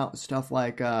tweeting out stuff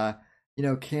like,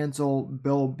 cancel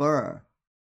Bill Burr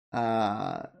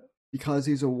because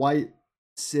he's a white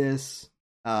cis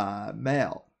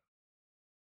male.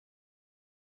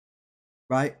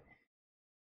 Right?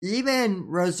 Even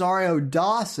Rosario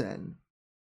Dawson,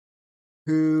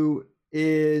 who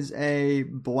is a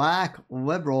black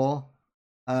liberal,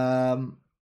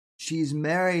 she's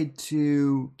married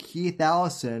to Keith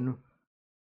Ellison,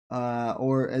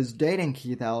 or is dating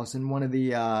Keith Ellison, one of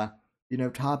the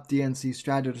top DNC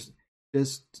strategists.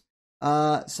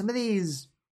 Some of these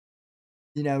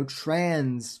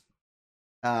trans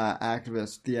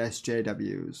activists, the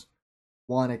SJWs,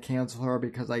 want to cancel her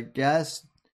because I guess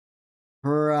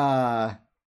her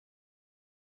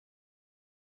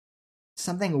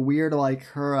something weird like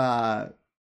her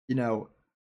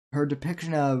her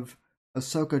depiction of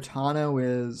Ahsoka Tano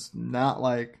is not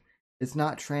it's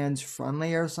not trans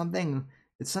friendly or something.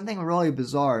 It's something really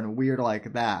bizarre and weird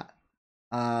like that.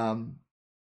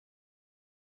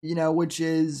 Which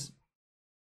is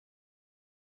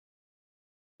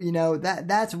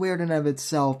that's weird in of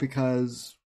itself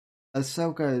because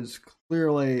Ahsoka is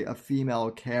clearly a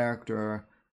female character.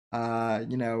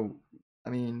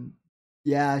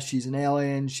 Yeah, she's an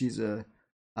alien. She's a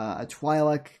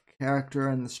Twi'lek character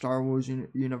in the Star Wars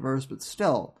universe, but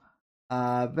still,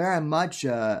 very much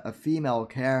a female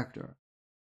character.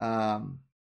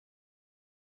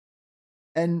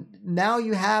 And now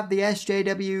you have the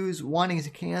SJWs wanting to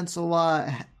cancel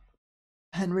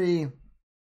Henry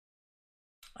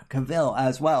Cavill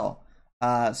as well.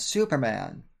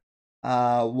 Superman.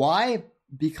 Why?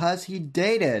 Because he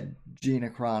dated Gina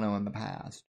Carano in the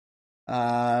past.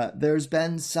 There's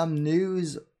been some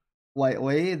news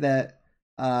lately that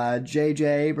J.J.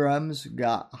 Abrams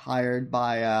got hired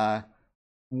by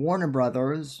Warner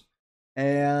Brothers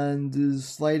and is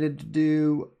slated to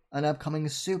do an upcoming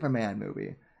Superman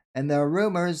movie. And there are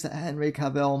rumors that Henry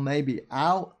Cavill may be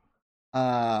out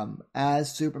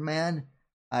as Superman.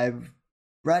 I've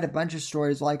read a bunch of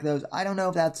stories like those. I don't know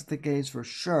if that's the case for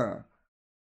sure.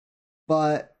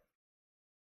 But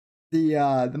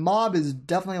the mob is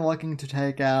definitely looking to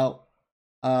take out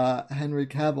Henry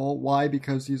Cavill. Why?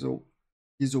 Because he's a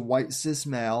white cis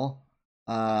male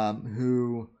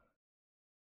who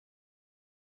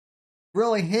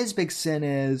really his big sin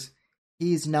is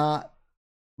he's not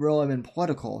really been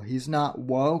political. He's not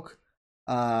woke.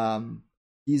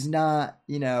 He's not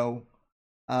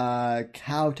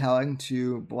kowtowing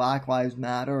to Black Lives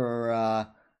Matter or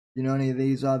any of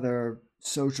these other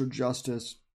social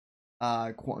justice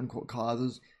quote unquote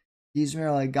causes. He's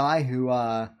merely a guy who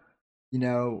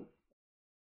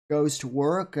goes to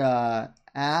work,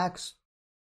 acts,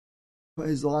 put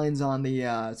his lines on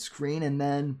the screen, and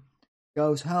then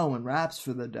goes home and raps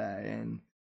for the day. And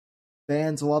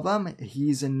fans love him.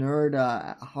 He's a nerd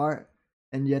at heart,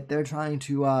 and yet they're trying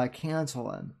to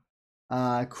cancel him.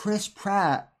 Chris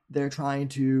Pratt, they're trying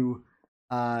to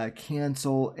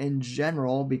cancel in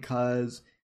general because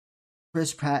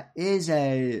Chris Pratt is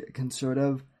a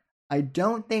conservative. I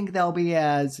don't think they'll be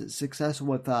as successful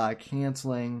with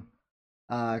canceling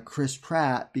Chris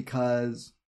Pratt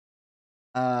because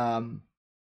he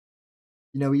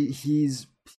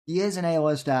is an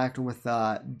A-list actor with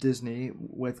Disney,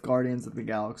 with Guardians of the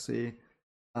Galaxy.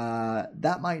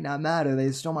 That might not matter.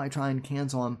 They still might try and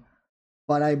cancel him.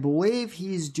 But I believe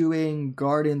he's doing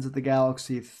Guardians of the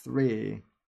Galaxy 3.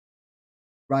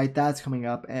 Right, that's coming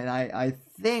up. And I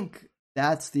think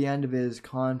that's the end of his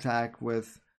contract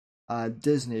with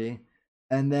Disney.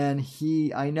 And then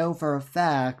I know for a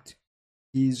fact,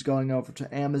 he's going over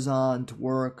to Amazon to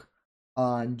work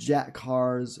on Jack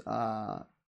Carr's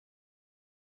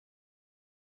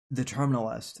The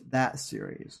Terminalist, that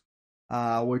series,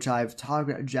 which I've talked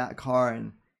about Jack Carr,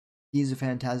 and he's a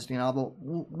fantastic novel.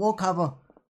 We'll cover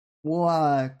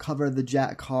the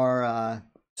Jack Carr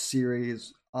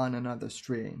series on another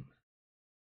stream.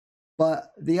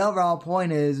 But the overall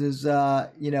point is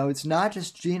it's not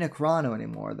just Gina Carano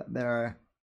anymore that they're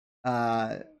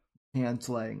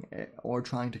canceling or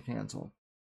trying to cancel.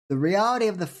 The reality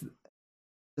of the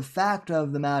fact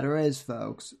of the matter is,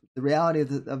 folks, the reality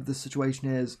of the situation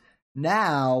is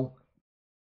now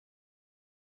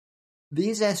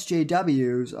these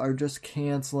SJWs are just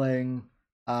canceling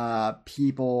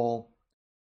people,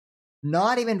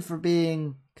 not even for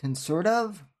being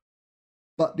conservative,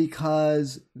 but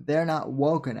because they're not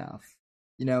woke enough.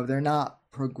 They're not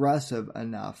progressive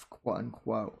enough, quote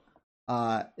unquote,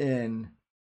 in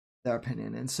their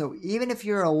opinion. And so even if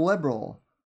you're a liberal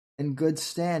in good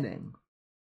standing,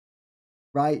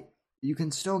 right, you can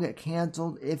still get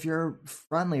canceled if you're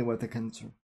friendly with a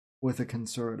conservative.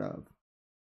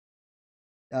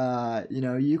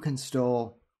 You can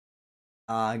still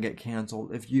get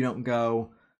canceled if you don't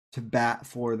go to bat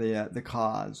for the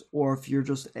cause, or if you're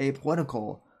just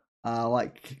apolitical,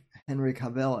 like Henry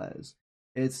Cavill is.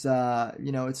 It's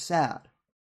it's sad.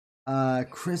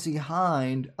 Chrissy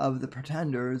Hind of the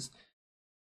Pretenders,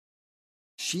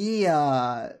 she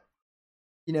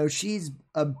she's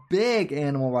a big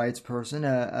animal rights person,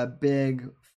 a big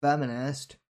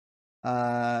feminist.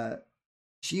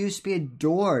 She used to be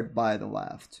adored by the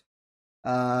left.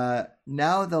 Now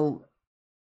the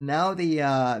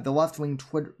left-wing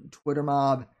Twitter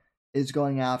mob is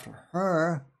going after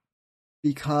her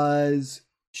because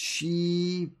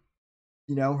she,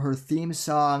 her theme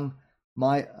song,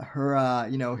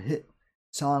 hit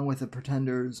song with the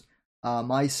Pretenders,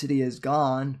 "My City Is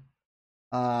Gone,"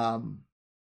 that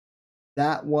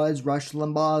was Rush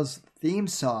Limbaugh's theme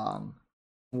song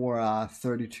for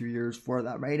 32 years for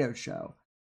that radio show.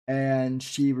 And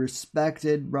she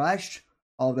respected Rush,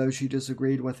 although she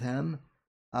disagreed with him.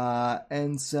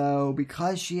 And so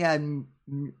because she had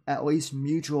at least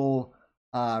mutual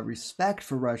respect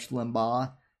for Rush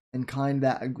Limbaugh and kind of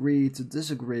that agree to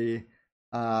disagree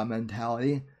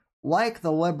mentality, like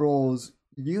the liberals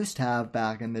used to have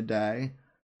back in the day,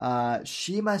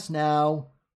 she must now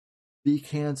be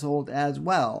canceled as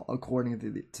well, according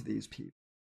to these people.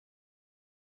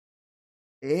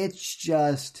 It's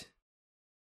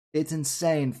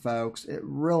insane, folks. It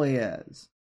really is.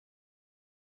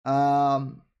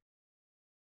 Cancel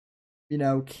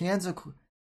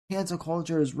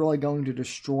culture is really going to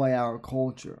destroy our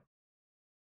culture.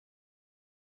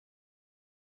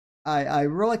 I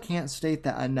really can't state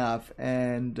that enough,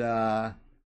 and I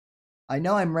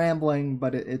know I'm rambling,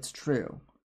 but it's true.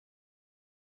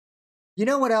 You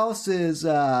know what else is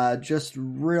just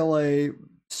really,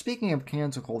 speaking of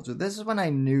cancel culture, this is when I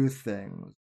knew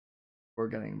things were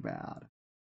getting bad.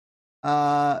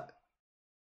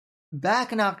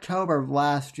 Back in October of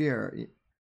last year,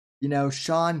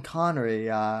 Sean Connery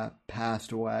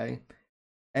passed away,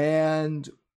 and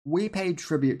we paid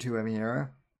tribute to him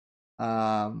here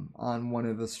on one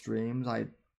of the streams. I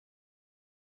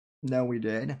know we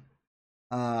did.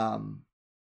 And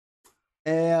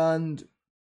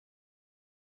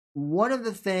one of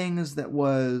the things that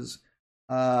was,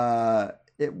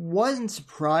 it wasn't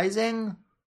surprising,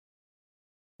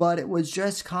 but it was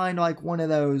just kind of like one of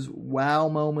those wow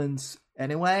moments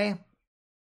anyway,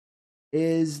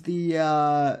 is the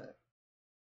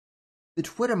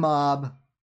Twitter mob,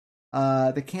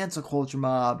 the cancel culture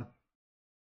mob,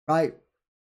 right?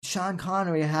 Sean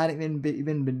Connery hadn't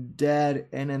even been dead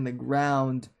and in the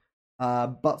ground,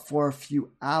 but for a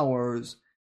few hours,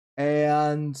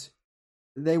 and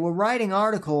they were writing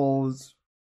articles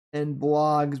and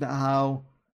blogs about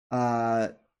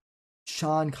how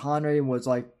Sean Connery was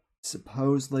like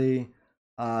supposedly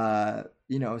a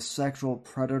sexual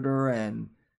predator, and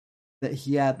that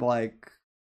he had like,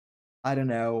 I don't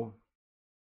know,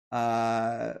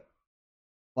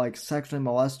 like sexually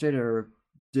molested or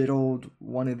diddled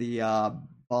one of the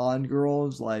Bond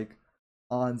girls like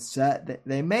on set.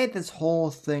 They made this whole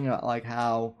thing about like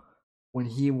how when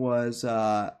he was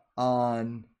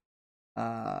on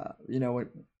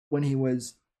when he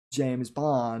was James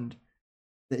Bond,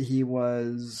 that he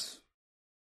was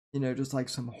just like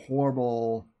some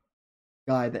horrible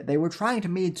guy, that they were trying to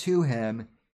Me Too him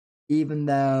even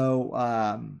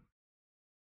though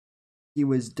he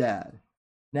was dead.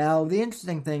 Now the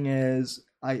interesting thing is,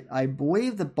 I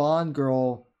believe the Bond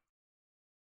girl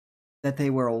that they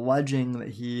were alleging that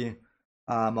he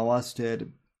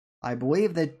molested. I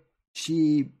believe that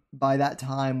she, by that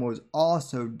time, was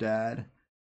also dead.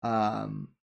 And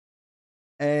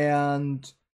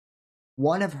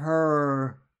one of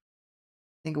her,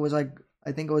 I think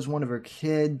it was one of her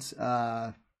kids,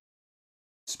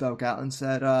 spoke out and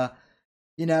said,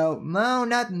 no,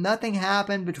 nothing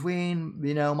happened between,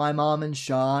 my mom and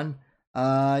Sean.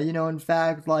 In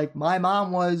fact, like, my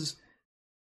mom was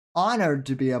honored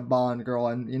to be a Bond girl,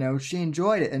 and, she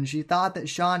enjoyed it, and she thought that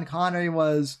Sean Connery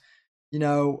was,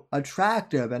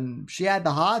 attractive, and she had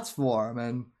the hots for him,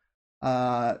 and,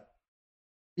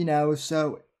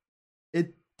 so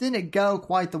it didn't go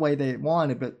quite the way they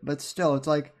wanted, but still, it's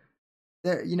like,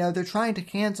 they're trying to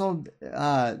cancel,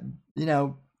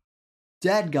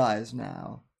 dead guys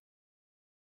now.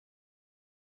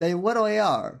 They literally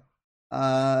are.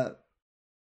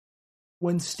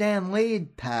 When Stan Lee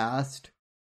passed,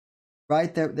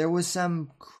 right, there was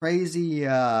some crazy,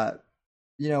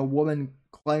 woman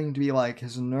claiming to be like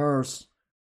his nurse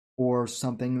or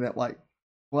something that like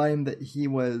claimed that he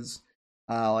was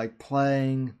like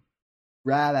playing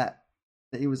grab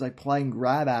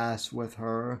ass with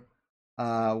her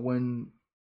when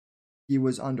he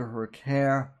was under her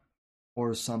care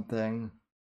or something,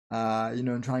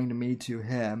 and trying to Me Too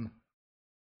him.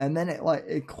 And then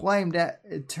it claimed that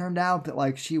it turned out that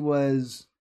like she was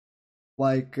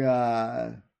like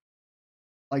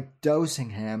dosing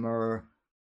him or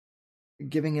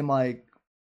giving him like,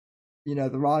 the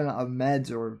wrong amount of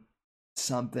meds or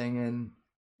something, and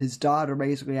his daughter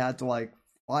basically had to like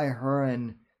fly her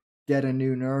and get a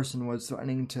new nurse and was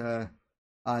threatening to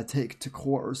take to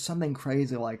court or something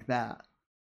crazy like that.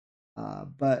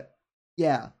 But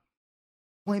yeah,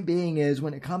 point being is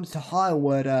when it comes to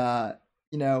Hollywood,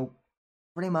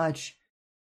 pretty much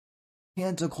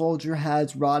cancel culture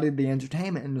has rotted the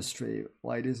entertainment industry,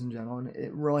 ladies and gentlemen.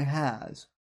 It really has.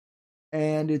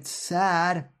 And it's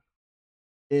sad.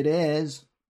 It is.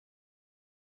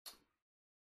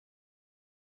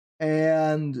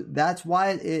 And that's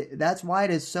why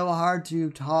it is so hard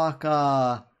to talk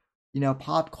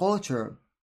pop culture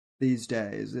these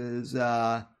days. Is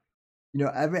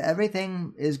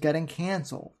everything is getting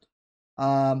canceled.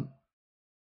 And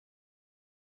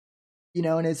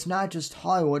it's not just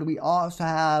Hollywood. We also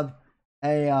have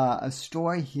a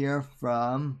story here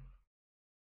from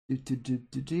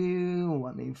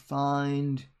let me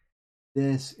find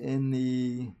this in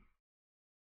the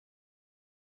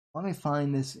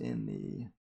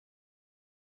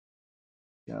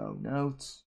show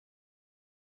notes.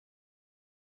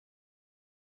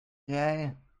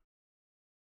 Okay.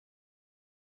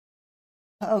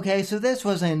 Okay, so this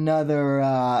was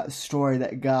another story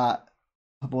that got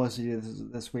publicity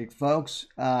this week, folks.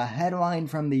 Headline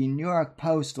from the New York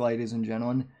Post, ladies and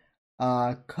gentlemen.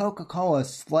 Coca-Cola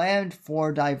slammed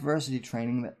for diversity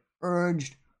training that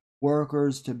urged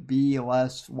workers to be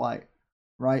less white.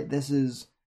 Right? This is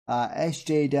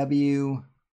SJW,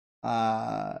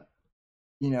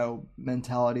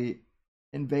 mentality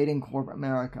invading corporate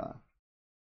America.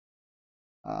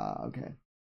 Okay.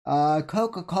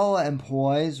 Coca-Cola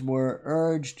employees were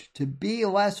urged to be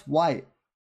less white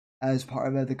as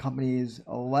part of the company's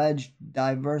alleged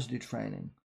diversity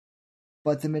training,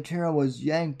 but the material was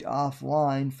yanked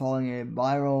offline following a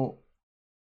viral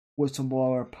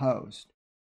whistleblower post.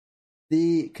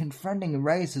 The Confronting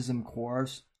Racism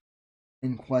course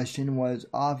in question was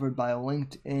offered by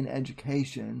LinkedIn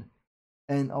Education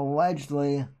and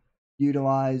allegedly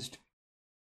utilized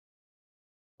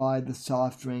by the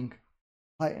soft drink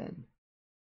titan.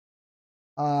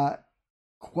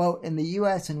 Quote, in the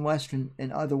U.S. and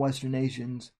other Western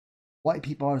nations, white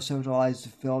people are socialized to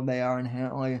feel they are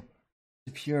inherently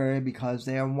superior because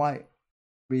they are white,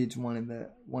 reads one of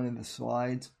the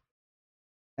slides.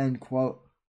 End quote.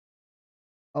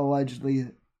 Allegedly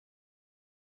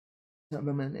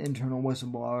from an internal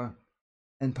whistleblower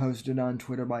and posted on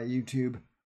Twitter by YouTube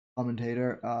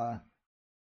commentator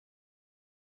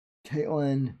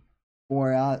Caitlin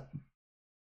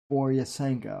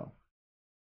Boryasenko.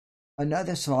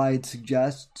 Another slide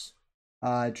suggests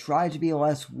try to be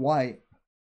less white,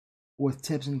 with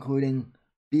tips including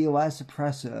be less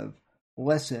oppressive,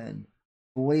 listen,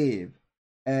 believe,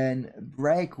 and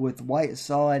break with white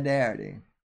solidarity.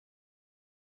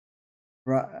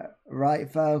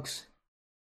 Right, folks?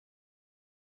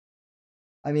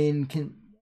 I mean, can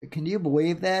you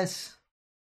believe this?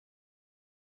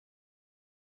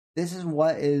 This is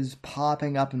what is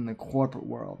popping up in the corporate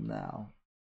world now.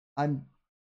 I'm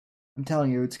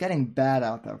telling you, it's getting bad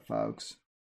out there, folks.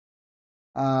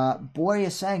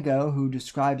 Boryasenko, who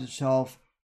describes herself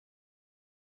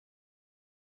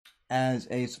as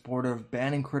a supporter of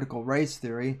banning critical race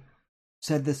theory,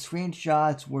 said the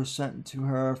screenshots were sent to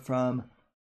her from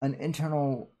an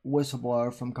internal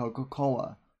whistleblower from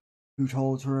Coca-Cola, who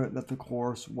told her that the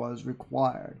course was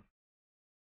required.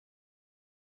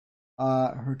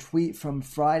 Her tweet from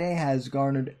Friday has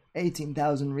garnered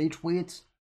 18,000 retweets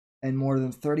and more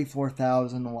than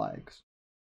 34,000 likes.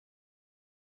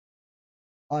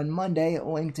 On Monday,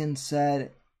 LinkedIn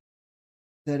said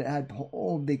that it had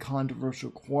pulled the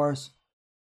controversial course,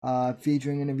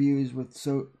 featuring interviews with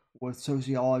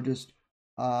sociologist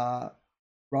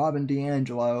Robin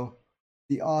DiAngelo,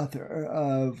 the author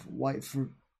of White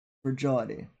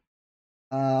Fragility,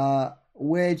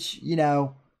 which, you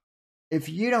know, if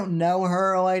you don't know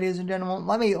her, ladies and gentlemen,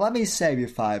 let me save you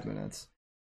 5 minutes.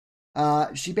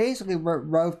 She basically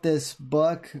wrote this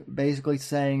book, basically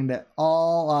saying that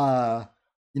all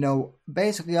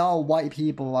basically all white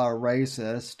people are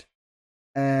racist,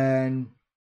 and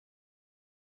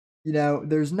you know,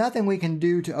 there's nothing we can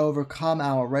do to overcome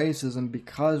our racism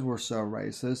because we're so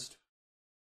racist.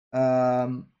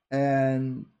 And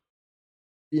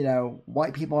you know,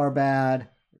 white people are bad.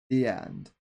 The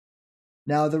end.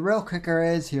 Now, the real kicker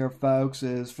is here, folks,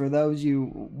 is for those of you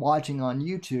watching on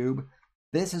YouTube,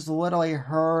 this is literally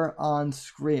her on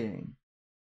screen.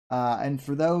 And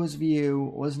for those of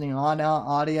you listening on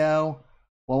audio,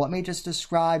 well, let me just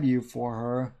describe you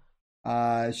for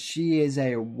her. She is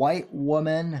a white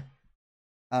woman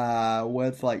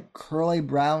with like curly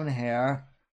brown hair,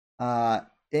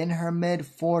 in her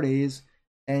mid-40s,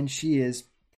 and she is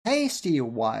pasty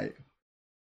white.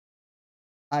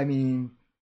 I mean,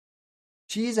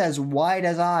 she's as white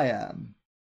as I am.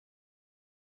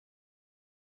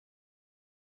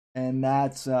 And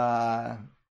that's, you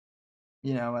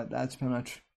know, that's pretty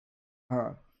much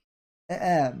her.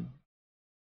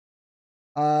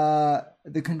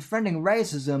 The Confronting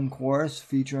Racism course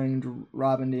featuring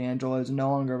Robin DiAngelo is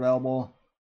no longer available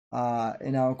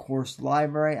in our course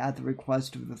library at the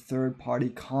request of the third-party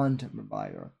content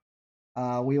provider.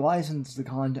 We licensed the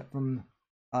content from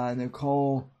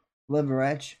Nicole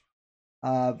Liverich,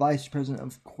 Vice President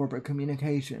of Corporate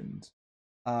Communications,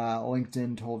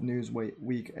 LinkedIn told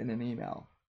Newsweek in an email.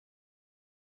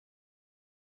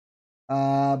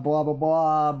 Blah, blah,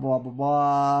 blah, blah,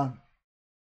 blah,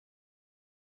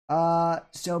 blah.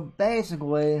 So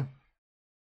basically,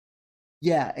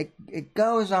 yeah, it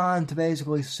goes on to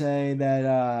basically say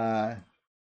that,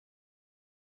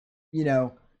 you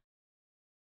know,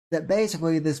 that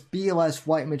basically this BLS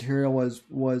white material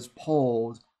was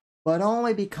pulled, but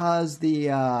only because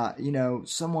the, you know,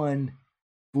 someone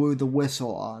blew the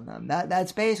whistle on them.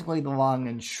 That's basically the long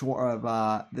and short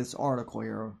of this article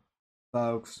here,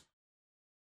 folks.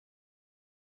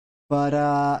 But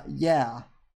yeah,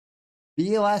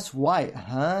 BLS white,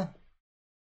 huh?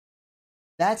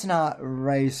 That's not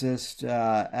racist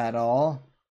at all.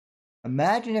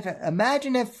 Imagine if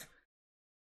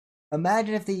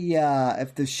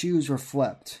the shoes were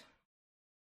flipped,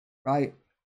 right?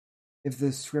 If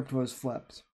the script was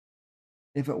flipped.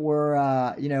 If it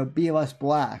were, you know, BLS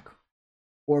black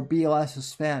or BLS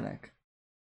Hispanic,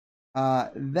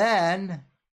 then,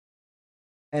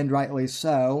 and rightly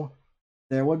so,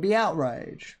 there would be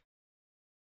outrage.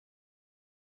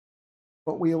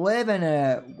 But we live in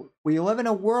a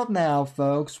world now,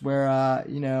 folks, where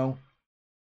you know,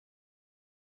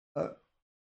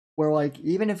 where like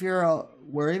even if you're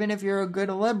a good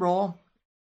liberal,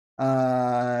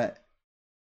 even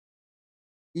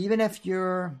if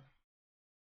you're,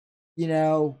 you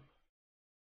know,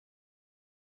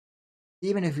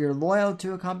 even if you're loyal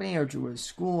to a company or to a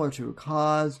school or to a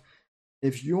cause,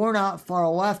 if you're not far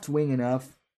left wing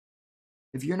enough,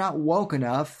 if you're not woke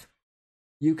enough,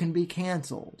 you can be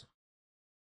canceled.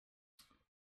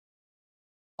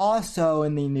 Also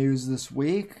in the news this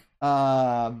week,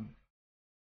 Dr.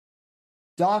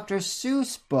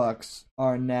 Seuss books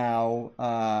are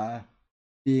now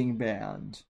being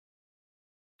banned.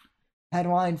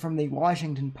 Headline from the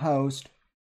Washington Post,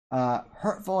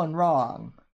 hurtful and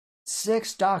wrong.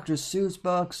 6 Dr. Seuss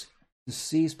books to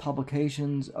cease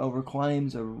publications over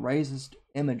claims of racist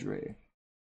imagery.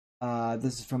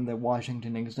 This is from the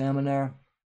Washington Examiner.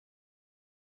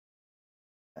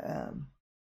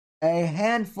 A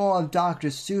handful of Dr.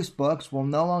 Seuss books will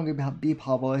no longer be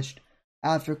published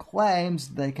after claims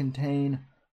they contain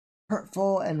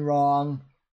hurtful and wrong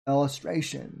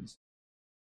illustrations.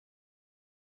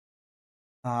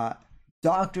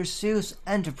 Dr. Seuss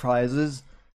Enterprises,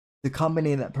 the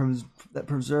company that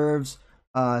preserves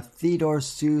Theodore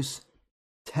Seuss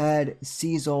Ted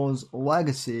Cecil's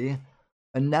legacy,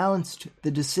 announced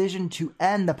the decision to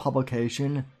end the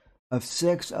publication of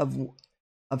 6 of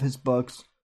his books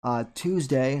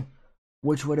Tuesday,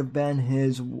 which would have been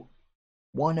his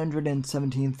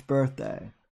 117th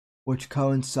birthday, which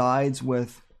coincides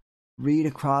with Read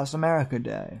Across America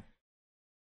Day.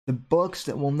 The books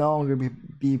that will no longer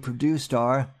be produced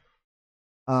are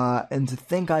And to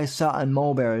Think I Saw on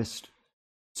Mulberry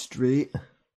Street,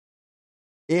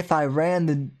 If I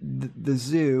Ran the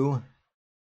Zoo,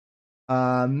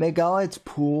 Megalith's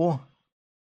Pool,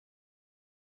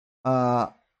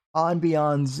 On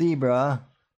Beyond Zebra,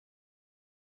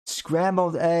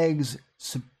 Scrambled Eggs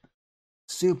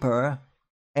Super,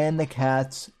 and The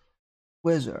Cat's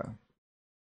Whizzer.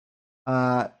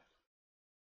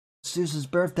 Seuss's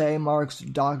birthday marks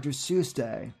Dr. Seuss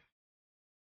Day,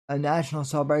 a national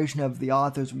celebration of the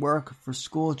author's work for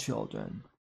school children.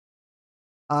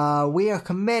 We are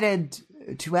committed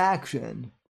to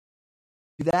action.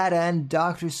 To that end,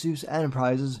 Dr. Seuss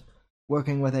Enterprises,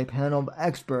 working with a panel of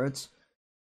experts,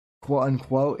 quote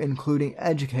unquote, including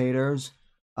educators,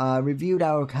 reviewed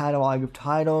our catalog of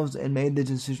titles and made the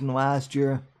decision last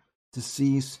year to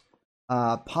cease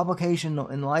publication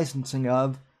and licensing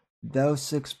of those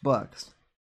 6 books.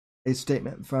 A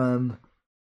statement from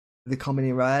the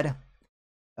company read,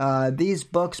 these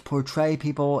books portray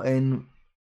people in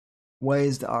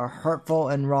ways that are hurtful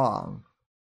and wrong,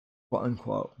 quote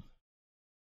unquote.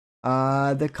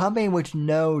 The company, which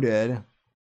noted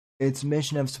its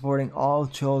mission of supporting all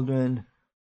children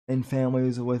and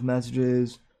families with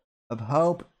messages of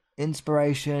hope,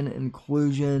 inspiration,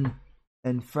 inclusion,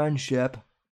 and friendship,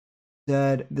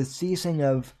 said the ceasing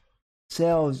of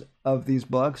sales of these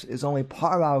books is only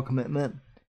part of our commitment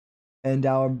and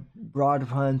our broad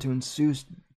plan to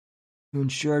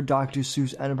ensure Dr.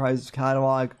 Seuss Enterprises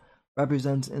catalog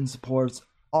represents and supports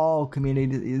all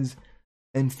communities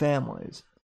and families.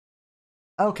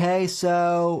 Okay,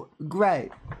 so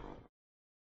great.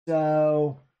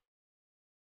 So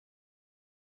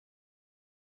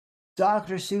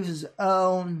Dr. Seuss's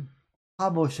own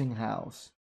publishing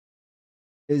house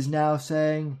is now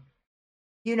saying,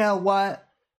 you know what?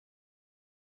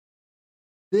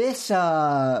 This,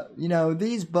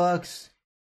 these books,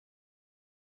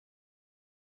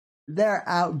 they're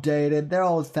outdated, they're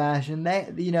old-fashioned,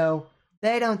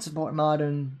 they don't support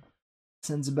modern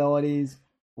sensibilities.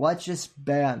 Let's just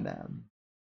ban them.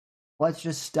 Let's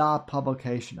just stop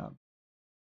publication of them.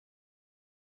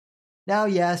 Now,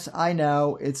 yes, I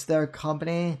know, it's their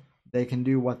company, they can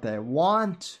do what they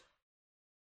want,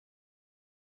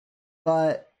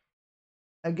 but,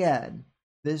 again,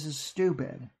 this is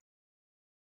stupid.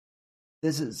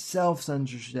 This is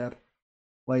self-censorship,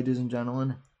 ladies and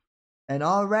gentlemen. And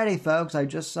already, folks, I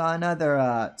just saw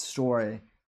another story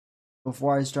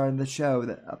before I started the show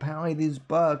that apparently these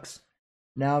books,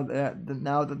 now that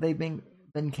they've been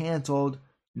canceled,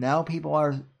 now people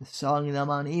are selling them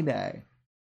on eBay.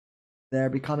 They're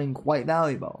becoming quite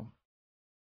valuable.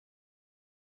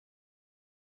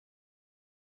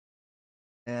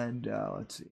 And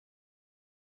let's see.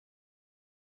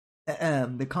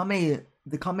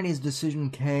 The company's decision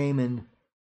came in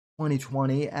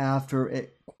 2020 after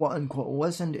it quote unquote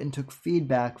listened and took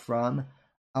feedback from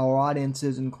our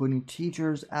audiences, including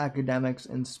teachers, academics,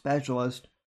 and specialists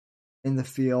in the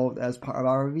field as part of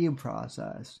our review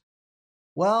process.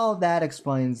 Well, that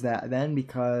explains that then,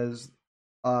 because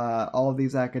all of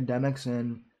these academics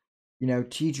and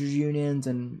teachers unions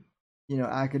and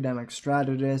academic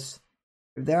strategists,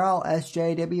 they're all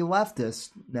SJW leftists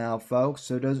now, folks,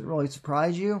 so does it really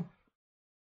surprise you?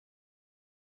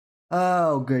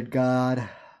 Oh, good God.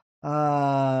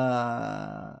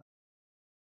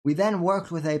 We then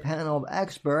worked with a panel of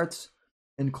experts,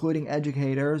 including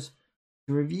educators,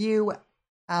 to review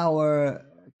our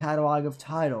catalog of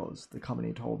titles, the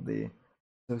company told the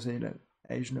Associated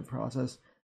Asian Process.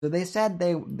 So they said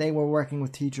they were working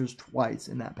with teachers twice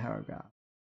in that paragraph.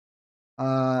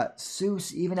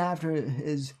 Seuss, even after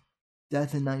his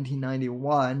death in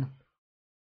 1991,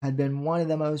 had been one of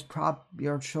the most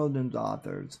popular children's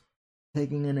authors,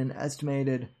 taking in an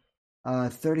estimated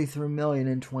 $33 million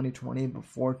in 2020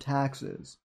 before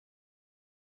taxes.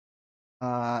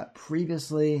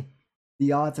 Previously,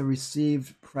 the author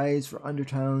received praise for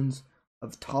undertones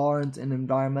of tolerance and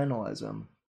environmentalism,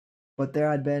 but there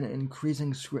had been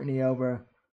increasing scrutiny over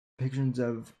depictions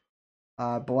of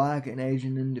Black and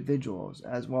Asian individuals,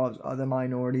 as well as other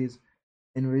minorities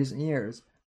in recent years.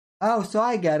 Oh, so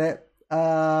I get it.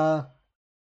 Dr.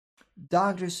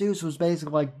 Seuss was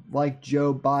basically like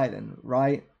Joe Biden,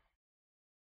 right?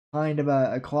 Kind of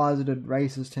a closeted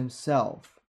racist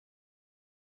himself,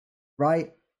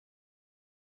 right?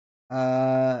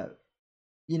 Good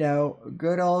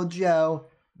old Joe,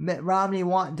 Mitt Romney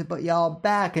wanting to put y'all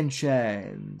back in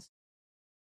chains.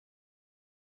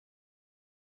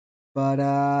 But,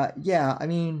 yeah, I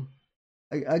mean,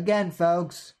 again,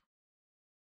 folks,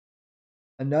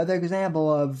 another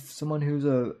example of someone who's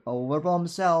a liberal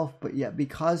himself, but yet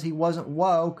because he wasn't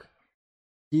woke,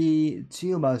 he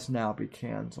too must now be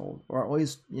canceled. Or at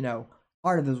least,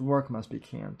 part of his work must be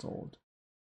canceled.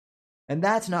 And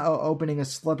that's not opening a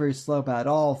slippery slope at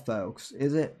all, folks,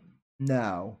 is it?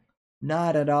 No.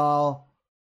 Not at all.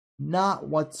 Not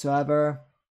whatsoever.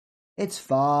 It's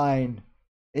fine.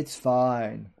 It's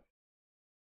fine.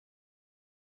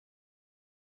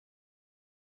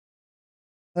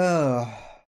 Ugh.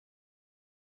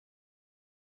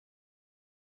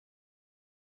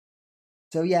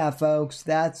 So yeah, folks,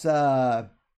 that's the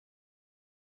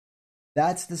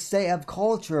state of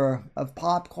culture, of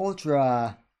pop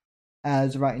culture,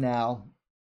 as right now.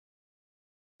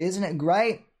 Isn't it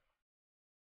great?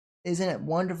 Isn't it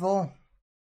wonderful?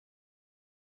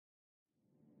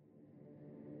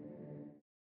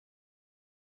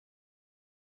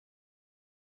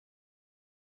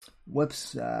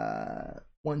 Whoops,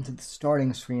 went to the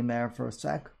starting screen there for a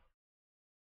sec.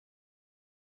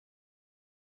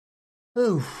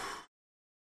 Oof.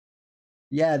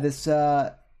 Yeah, this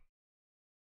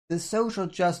social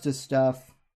justice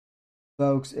stuff,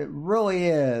 folks, it really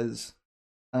is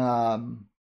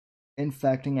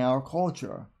infecting our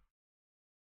culture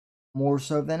more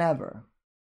so than ever.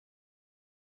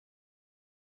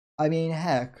 I mean,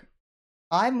 heck,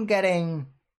 I'm getting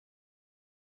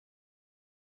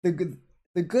the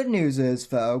good news is,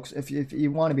 folks, if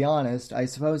you want to be honest, I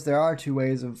suppose there are two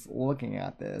ways of looking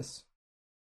at this.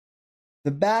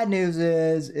 The bad news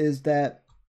is that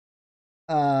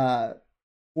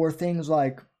for things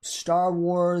like Star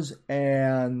Wars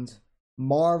and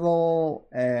Marvel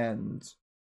and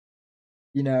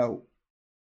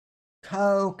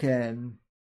Coke and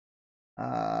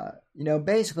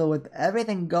basically with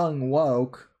everything going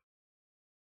woke,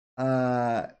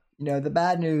 the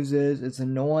bad news is it's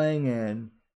annoying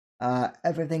and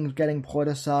everything's getting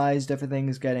politicized,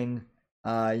 everything's getting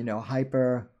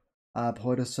hyper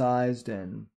politicized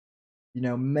and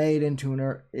made into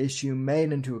an issue,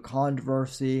 made into a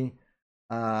controversy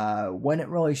when it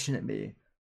really shouldn't be.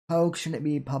 Coke shouldn't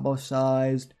be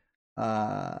publicized,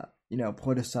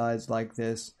 politicized like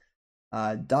this.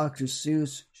 Dr.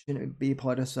 Seuss shouldn't be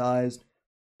politicized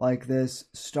like this.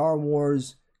 Star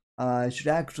Wars should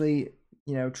actually,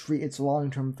 treat its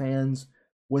long-term fans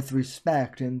with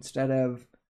respect instead of,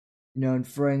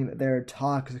 inferring that they're a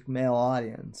toxic male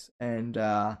audience and,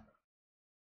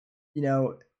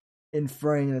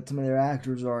 inferring that some of their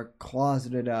actors are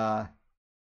closeted,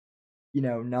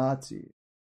 Nazis.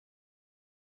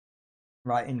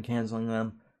 Right, and canceling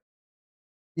them.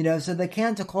 So the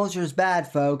cancel culture is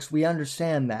bad, folks. We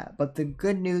understand that. But the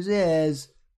good news is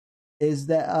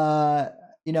that, I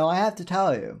have to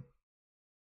tell you,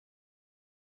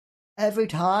 every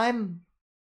time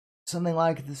something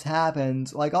like this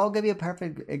happens, like, I'll give you a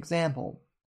perfect example.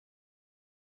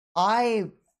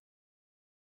 I've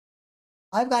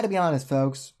got to be honest,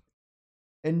 folks,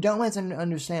 and don't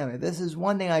misunderstand me. This is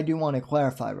one thing I do want to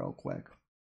clarify real quick.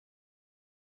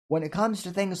 When it comes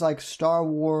to things like Star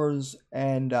Wars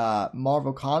and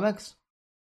Marvel Comics,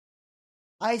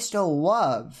 I still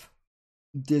love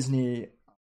Disney.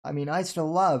 I mean, I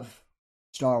still love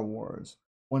Star Wars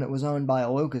when it was owned by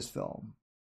Lucasfilm.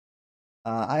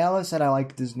 I always said I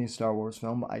like Disney Star Wars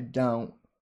film, but I don't.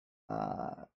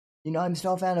 I'm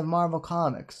still a fan of Marvel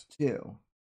Comics, too.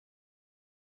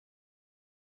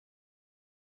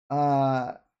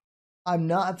 I'm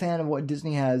not a fan of what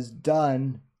Disney has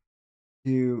done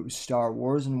to Star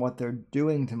Wars and what they're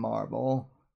doing to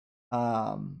Marvel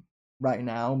right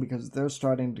now, because they're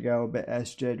starting to go a bit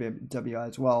SJW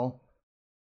as well.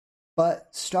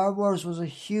 But Star Wars was a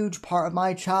huge part of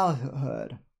my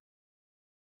childhood.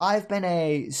 I've been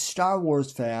a Star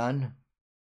Wars fan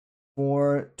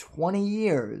for 20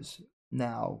 years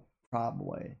now,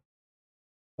 probably.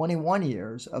 21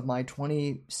 years of my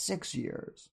 26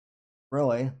 years.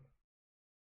 Really.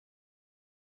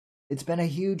 It's been a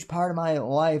huge part of my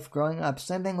life growing up.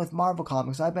 Same thing with Marvel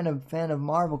Comics. I've been a fan of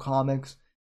Marvel Comics,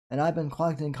 and I've been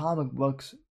collecting comic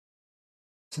books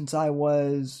since I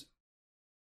was,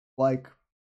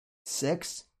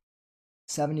 6,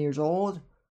 7 years old.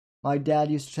 My dad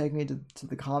used to take me to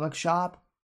the comic shop.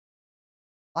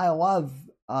 I love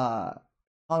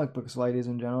comic books, ladies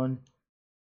and gentlemen.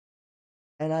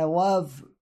 And I love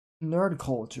nerd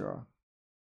culture.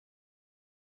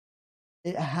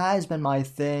 It has been my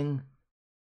thing.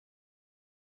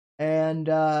 And,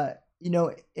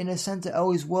 in a sense, it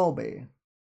always will be.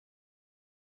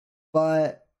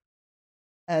 But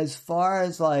as far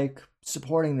as,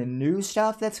 supporting the new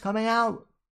stuff that's coming out,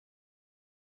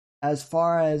 as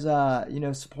far as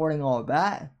supporting all of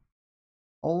that,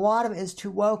 a lot of it is too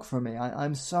woke for me.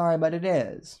 I'm sorry, but it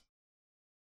is.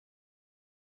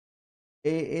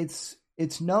 It's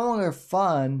no longer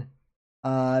fun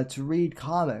to read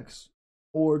comics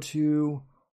or to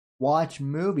watch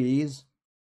movies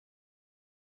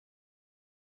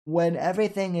when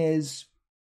everything is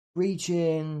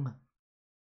preaching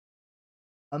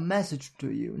a message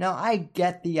to you. Now, I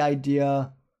get the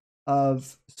idea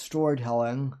of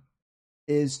storytelling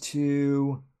is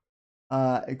to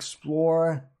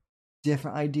explore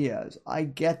different ideas. I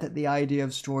get that the idea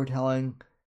of storytelling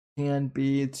can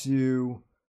be to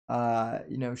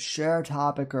share a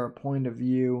topic or a point of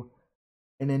view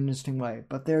in an interesting way.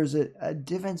 But there's a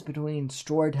difference between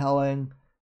storytelling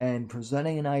and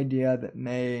presenting an idea that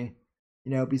may,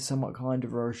 be somewhat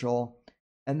controversial.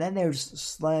 And then there's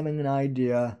slamming an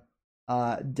idea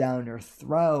down your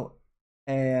throat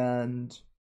and,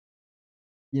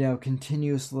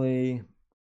 continuously,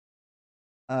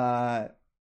 belittling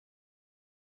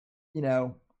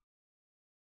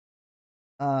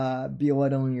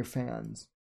your fans.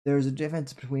 There's a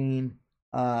difference between,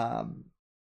 showing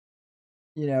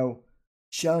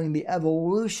the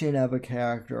evolution of a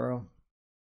character,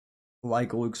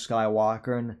 like Luke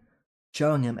Skywalker, and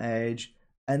showing him age,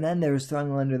 and then there's throwing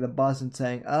him under the bus and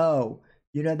saying, "Oh,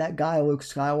 that guy Luke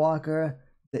Skywalker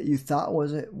that you thought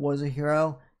was a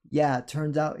hero? Yeah, it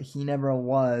turns out he never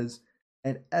was,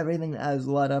 and everything that has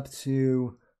led up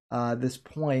to this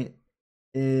point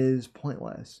is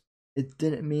pointless. It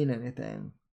didn't mean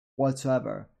anything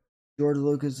whatsoever. George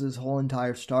Lucas's whole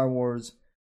entire Star Wars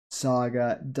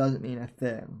saga doesn't mean a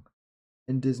thing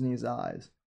in Disney's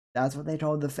eyes." That's what they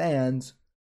told the fans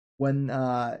when they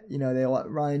let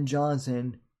Rian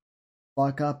Johnson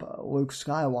fuck up Luke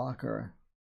Skywalker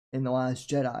in The Last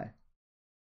Jedi.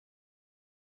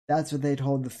 That's what they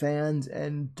told the fans,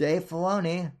 and Dave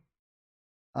Filoni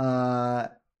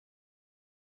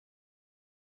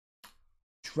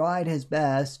tried his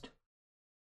best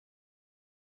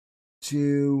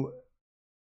to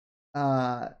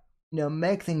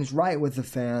make things right with the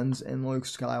fans and Luke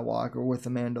Skywalker with The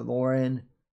Mandalorian.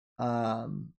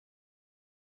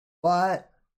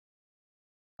 But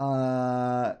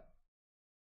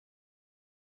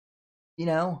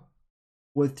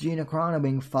with Gina Carano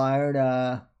being fired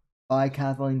by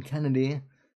Kathleen Kennedy,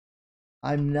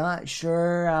 I'm not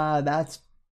sure that's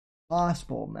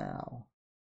possible now.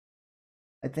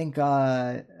 I think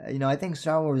I think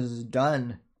Star Wars is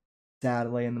done,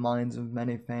 sadly, in the minds of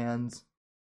many fans,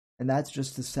 and that's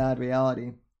just a sad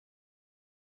reality.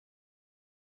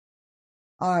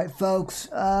 All right, folks.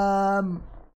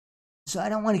 So I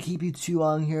don't want to keep you too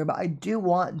long here, but I do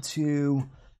want to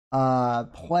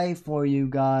play for you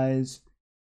guys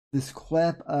this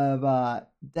clip of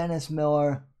Dennis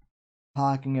Miller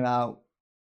talking about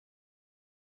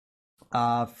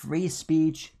free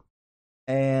speech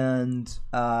and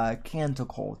cancel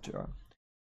culture,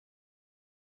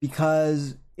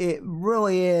 because it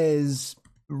really is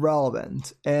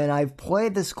relevant. And I've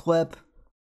played this clip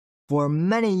for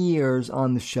many years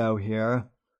on the show here,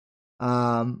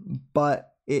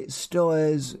 but it still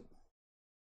is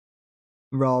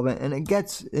relevant, and it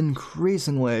gets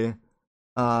increasingly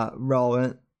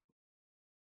relevant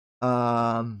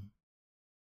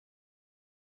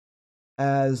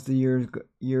as the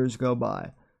years go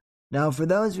by. Now, for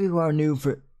those of you who are new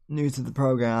to the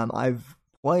program, I've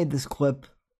played this clip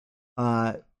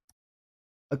a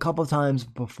couple times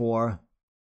before,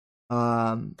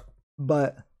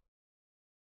 but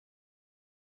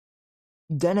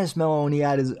Dennis Miller, when he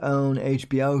had his own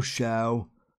HBO show,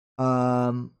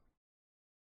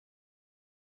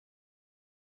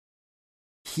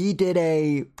 he did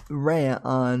a rant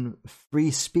on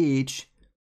free speech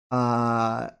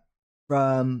from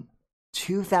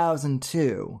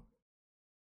 2002.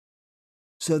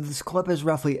 So this clip is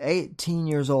roughly 18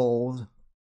 years old,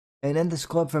 and in this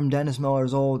clip from Dennis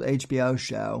Miller's old HBO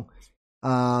show,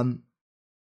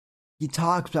 he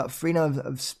talks about freedom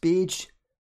of speech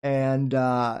and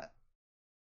the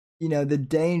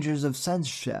dangers of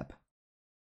censorship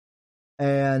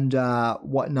and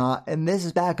whatnot. And this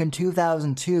is back in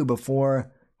 2002,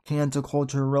 before cancel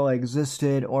culture really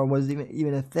existed or was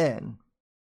even a thing.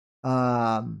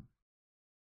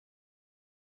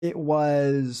 It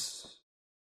was,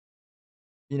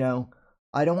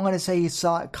 I don't want to say he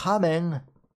saw it coming,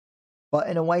 but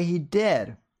in a way he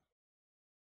did.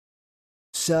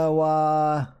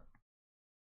 So,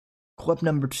 clip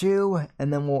number 2,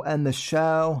 and then we'll end the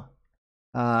show.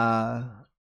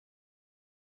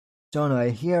 So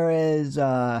anyway, here is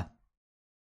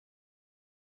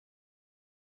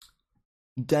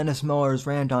Dennis Miller's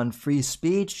rant on free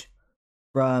speech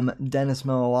from Dennis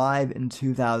Miller Live in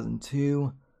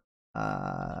 2002.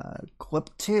 Clip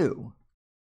 2.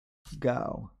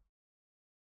 Go.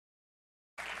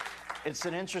 It's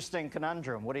an interesting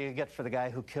conundrum. What do you get for the guy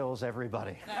who kills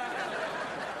everybody?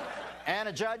 And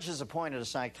a judge has appointed a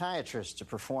psychiatrist to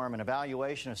perform an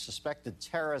evaluation of suspected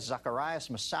terrorist Zacarias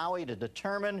Moussaoui to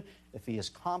determine if he is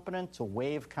competent to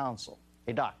waive counsel.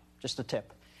 Hey, Doc, just a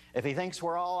tip. If he thinks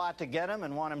we're all out to get him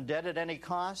and want him dead at any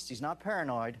cost, he's not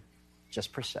paranoid,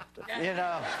 just perceptive. You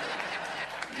know,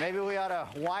 maybe we ought to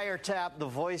wiretap the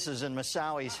voices in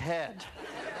Moussaoui's head.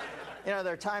 You know,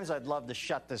 there are times I'd love to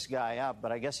shut this guy up,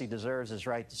 but I guess he deserves his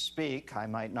right to speak. I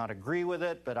might not agree with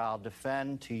it, but I'll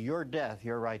defend to your death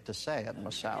your right to say it,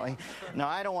 Moussaoui. Now,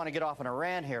 I don't want to get off on a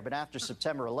rant here, but after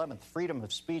September 11th, freedom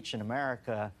of speech in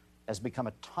America has become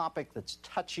a topic that's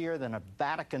touchier than a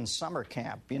Vatican summer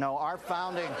camp. You know, our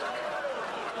founding...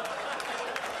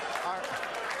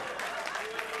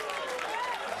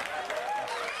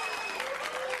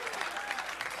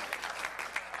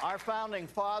 Our founding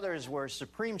fathers were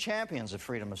supreme champions of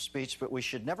freedom of speech, but we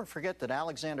should never forget that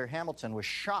Alexander Hamilton was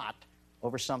shot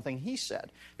over something he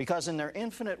said. Because in their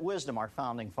infinite wisdom, our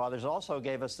founding fathers also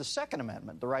gave us the Second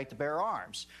Amendment, the right to bear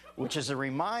arms, which is a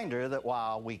reminder that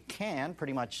while we can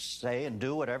pretty much say and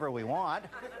do whatever we want,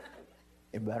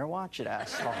 you better watch it,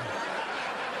 asshole.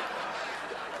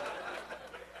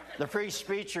 The free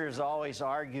speechers always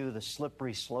argue the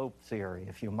slippery slope theory.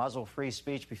 If you muzzle free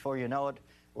speech before you know it,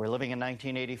 we're living in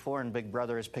 1984 and Big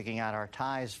Brother is picking out our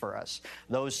ties for us.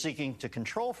 Those seeking to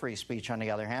control free speech, on the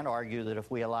other hand, argue that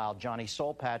if we allow Johnny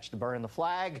Soulpatch to burn the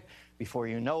flag, before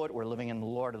you know it, we're living in the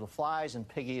Lord of the Flies and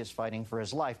Piggy is fighting for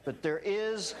his life. But there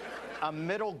is a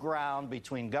middle ground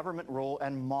between government rule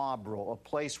and mob rule, a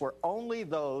place where only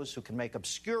those who can make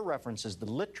obscure references to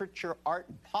literature, art,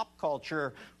 and pop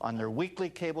culture on their weekly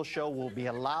cable show will be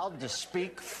allowed to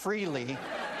speak freely.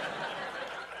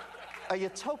 A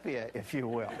utopia, if you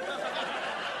will.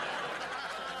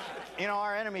 You know,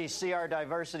 our enemies see our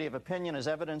diversity of opinion as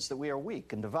evidence that we are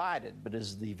weak and divided, but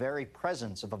as the very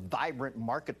presence of a vibrant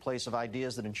marketplace of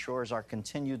ideas that ensures our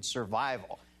continued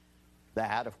survival.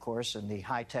 That, of course, and the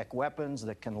high-tech weapons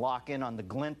that can lock in on the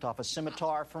glint off a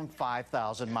scimitar from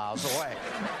 5,000 miles away.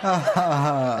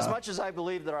 As much as I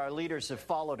believe that our leaders have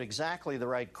followed exactly the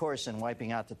right course in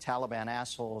wiping out the Taliban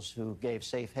assholes who gave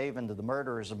safe haven to the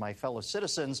murderers of my fellow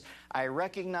citizens, I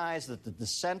recognize that the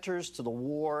dissenters to the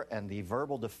war and the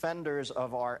verbal defenders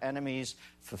of our enemies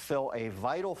fulfill a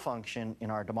vital function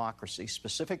in our democracy.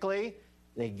 Specifically,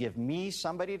 they give me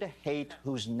somebody to hate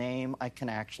whose name I can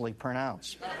actually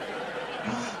pronounce.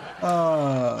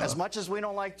 As much as we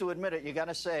don't like to admit it, you got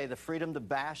to say the freedom to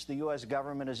bash the U.S.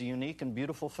 government is a unique and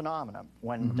beautiful phenomenon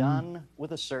when done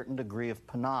with a certain degree of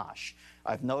panache.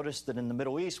 I've noticed that in the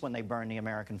Middle East, when they burn the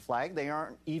American flag, they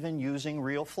aren't even using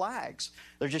real flags.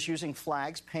 They're just using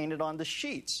flags painted on the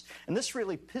sheets. And this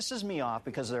really pisses me off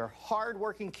because there are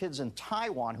hardworking kids in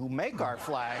Taiwan who make our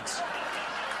flags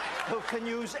who can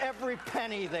use every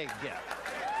penny they get.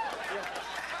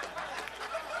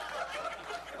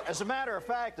 As a matter of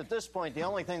fact, at this point, the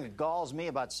only thing that galls me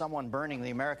about someone burning the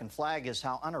American flag is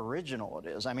how unoriginal it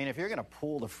is. I mean, if you're going to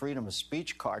pull the freedom of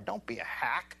speech card, don't be a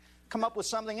hack. Come up with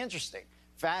something interesting.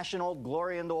 Fashion old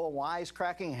glory into a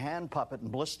wisecracking hand puppet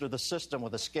and blister the system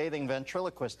with a scathing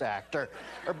ventriloquist actor.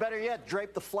 Or better yet,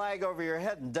 drape the flag over your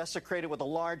head and desecrate it with a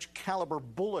large caliber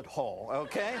bullet hole,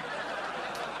 okay?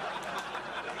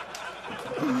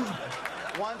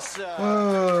 Once,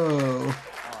 Whoa.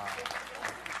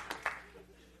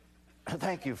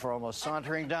 Thank you for almost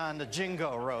sauntering down the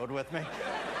Jingo Road with me.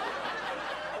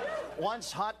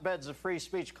 Once hotbeds of free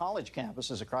speech, college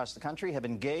campuses across the country have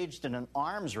engaged in an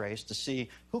arms race to see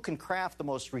who can craft the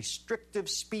most restrictive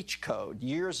speech code.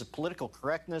 Years of political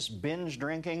correctness, binge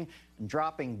drinking, and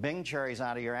dropping Bing cherries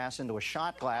out of your ass into a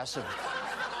shot glass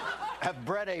have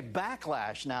bred a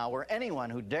backlash now where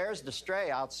anyone who dares to stray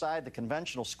outside the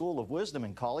conventional school of wisdom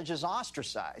in college is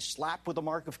ostracized, slapped with the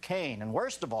mark of Cain, and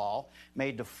worst of all,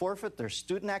 made to forfeit their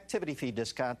student activity fee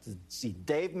discount to see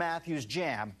Dave Matthews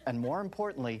Jam, and more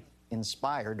importantly,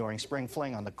 Inspire during spring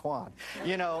fling on the quad.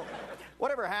 You know,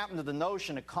 whatever happened to the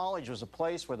notion that college was a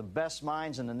place where the best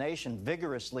minds in the nation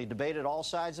vigorously debated all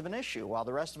sides of an issue, while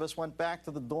the rest of us went back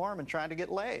to the dorm and tried to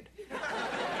get laid?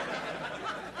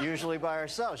 Usually by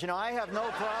ourselves. You know, I have no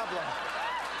problem.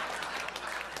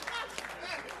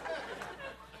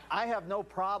 I have no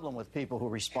problem with people who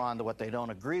respond to what they don't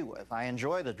agree with. I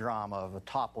enjoy the drama of a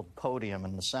toppled podium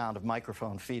and the sound of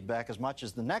microphone feedback as much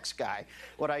as the next guy.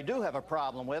 What I do have a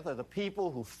problem with are the people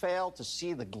who fail to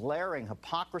see the glaring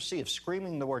hypocrisy of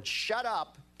screaming the word "shut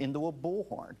up" into a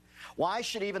bullhorn. Why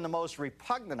should even the most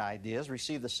repugnant ideas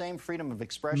receive the same freedom of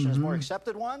expression as more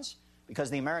accepted ones? Because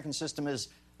the American system is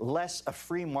less a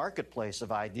free marketplace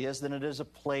of ideas than it is a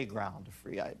playground of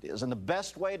free ideas. And the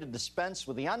best way to dispense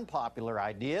with the unpopular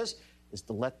ideas is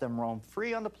to let them roam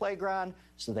free on the playground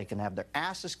so they can have their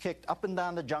asses kicked up and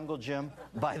down the jungle gym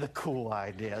by the cool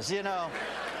ideas. You know,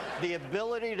 the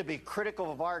ability to be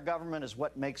critical of our government is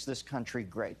what makes this country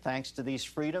great. Thanks to these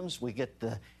freedoms, we get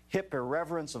the hip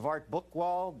irreverence of Art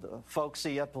Buchwald, the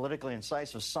folksy, politically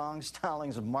incisive song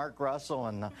stylings of Mark Russell,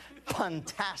 and the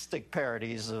fantastic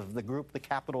parodies of the group The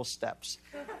Capitol Steps.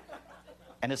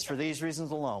 And it's for these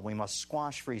reasons alone we must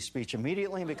squash free speech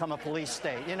immediately and become a police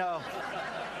state. You know,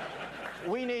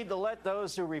 we need to let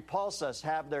those who repulse us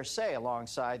have their say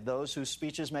alongside those whose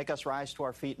speeches make us rise to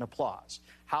our feet in applause.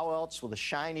 How else will the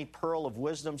shiny pearl of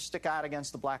wisdom stick out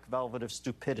against the black velvet of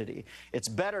stupidity? It's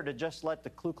better to just let the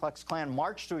Ku Klux Klan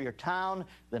march through your town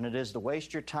than it is to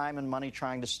waste your time and money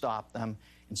trying to stop them.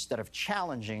 Instead of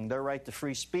challenging their right to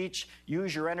free speech,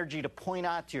 use your energy to point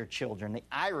out to your children the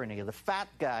irony of the fat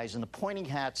guys in the pointy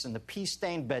hats and the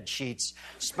pea-stained bed sheets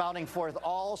spouting forth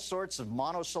all sorts of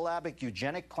monosyllabic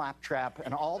eugenic claptrap,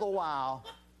 and all the while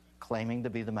claiming to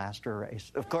be the master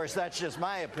race. Of course, that's just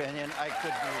my opinion. I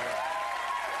could be wrong.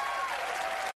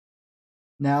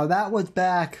 Now, that was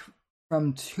back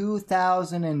from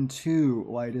 2002,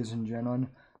 ladies and gentlemen,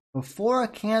 before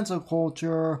cancel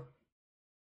culture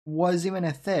was even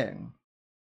a thing,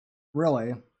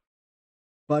 really.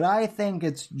 But I think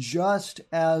it's just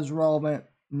as relevant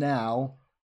now,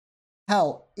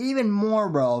 hell, even more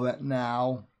relevant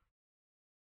now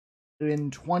in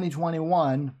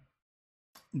 2021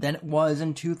 than it was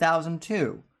in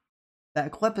 2002.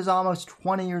 That clip is almost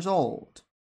 20 years old.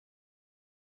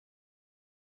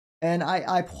 And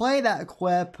I play that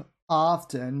clip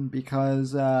often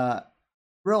because,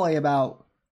 really about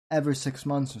every 6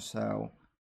 months or so,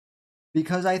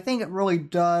 because I think it really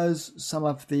does sum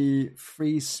up the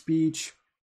free speech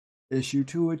issue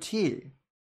to a T.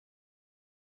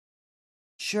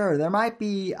 Sure, there might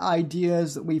be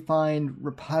ideas that we find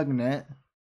repugnant.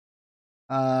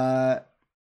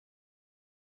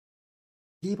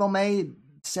 People may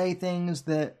say things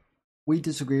that we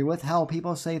disagree with. Hell,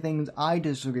 people say things I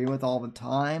disagree with all the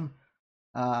time.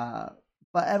 But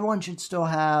everyone should still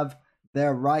have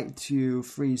their right to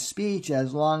free speech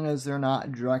as long as they're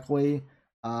not directly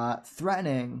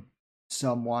threatening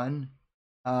someone,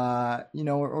 or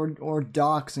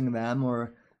doxing them,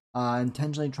 or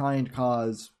intentionally trying to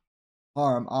cause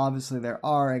harm. Obviously, there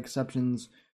are exceptions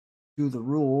to the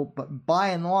rule, but by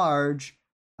and large,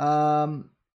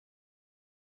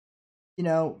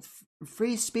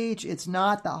 free speech, it's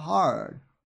not that hard.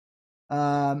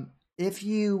 If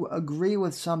you agree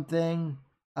with something,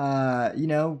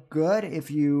 good.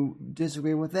 If you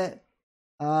disagree with it,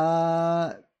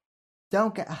 don't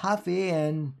get huffy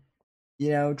and,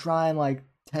 try and,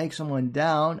 take someone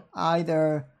down.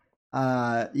 Either,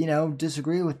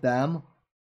 disagree with them,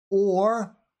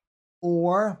 or,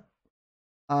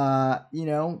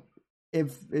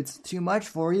 if it's too much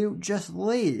for you, just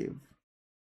leave.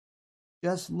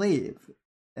 Just leave.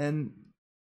 And,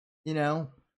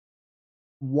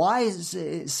 why is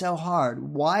it so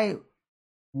hard? Why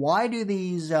do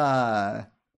these, why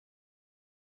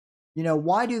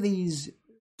do these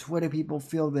Twitter people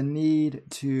feel the need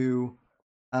to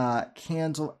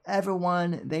cancel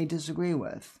everyone they disagree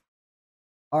with?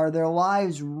 Are their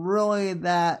lives really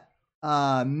that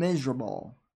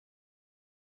miserable?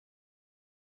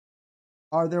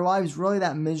 Are their lives really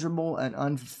that miserable and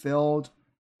unfulfilled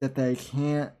that they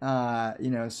can't,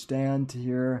 stand to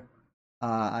hear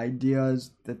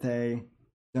ideas that they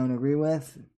don't agree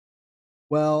with?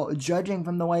 Well, judging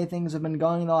from the way things have been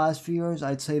going the last few years,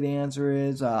 I'd say the answer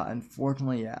is,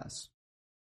 unfortunately, yes.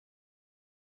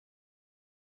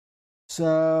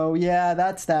 So, yeah,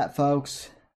 that's that,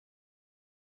 folks.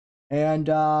 And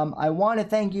I want to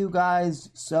thank you guys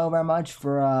so very much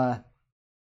for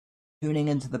tuning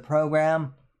into the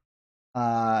program.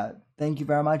 Thank you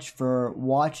very much for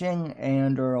watching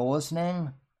and or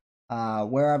listening,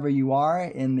 wherever you are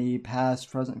in the past,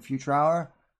 present, future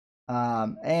hour.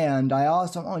 And I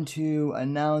also want to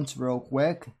announce real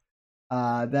quick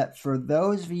that for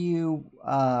those of you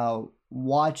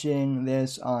watching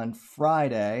this on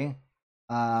Friday,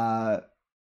 the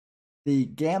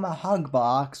Gamma Hug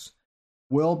Box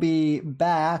will be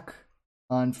back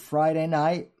on Friday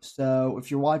night. So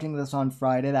if you're watching this on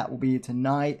Friday, that will be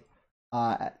tonight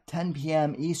at 10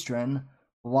 p.m. Eastern,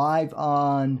 live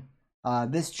on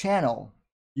this channel,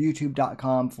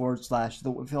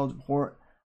 youtube.com/The Whitfield Report.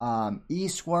 E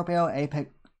Scorpio,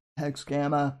 Apex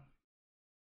Gamma,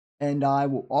 and I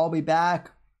will all be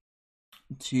back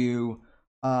to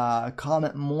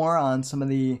comment more on some of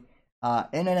the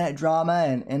internet drama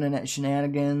and internet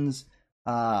shenanigans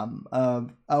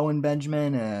of Owen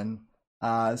Benjamin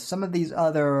and some of these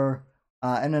other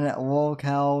internet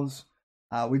locales.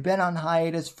 We've been on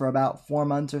hiatus for about 4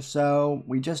 months or so.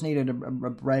 We just needed a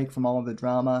break from all of the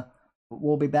drama. But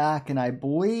we'll be back, and I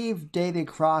believe David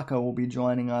Crocker will be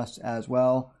joining us as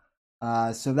well.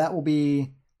 So that will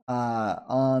be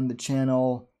on the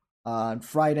channel on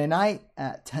Friday night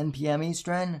at 10 p.m.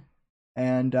 Eastern,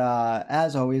 and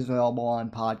as always, available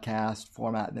on podcast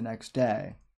format the next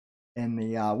day in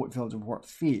the Whitfield's Report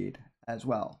feed as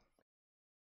well.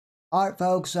 All right,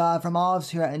 folks, from all of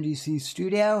us here at NGC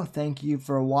Studio, thank you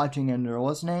for watching and or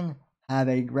listening. Have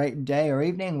a great day or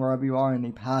evening wherever you are in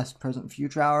the past, present,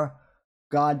 future hour.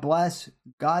 God bless.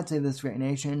 God save this great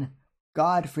nation.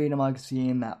 God, freedom, legacy,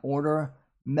 in that order.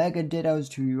 Mega dittos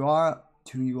to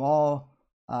you all.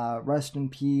 Rest in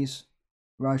peace,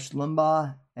 Rush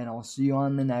Limbaugh, and I'll see you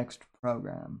on the next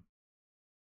program.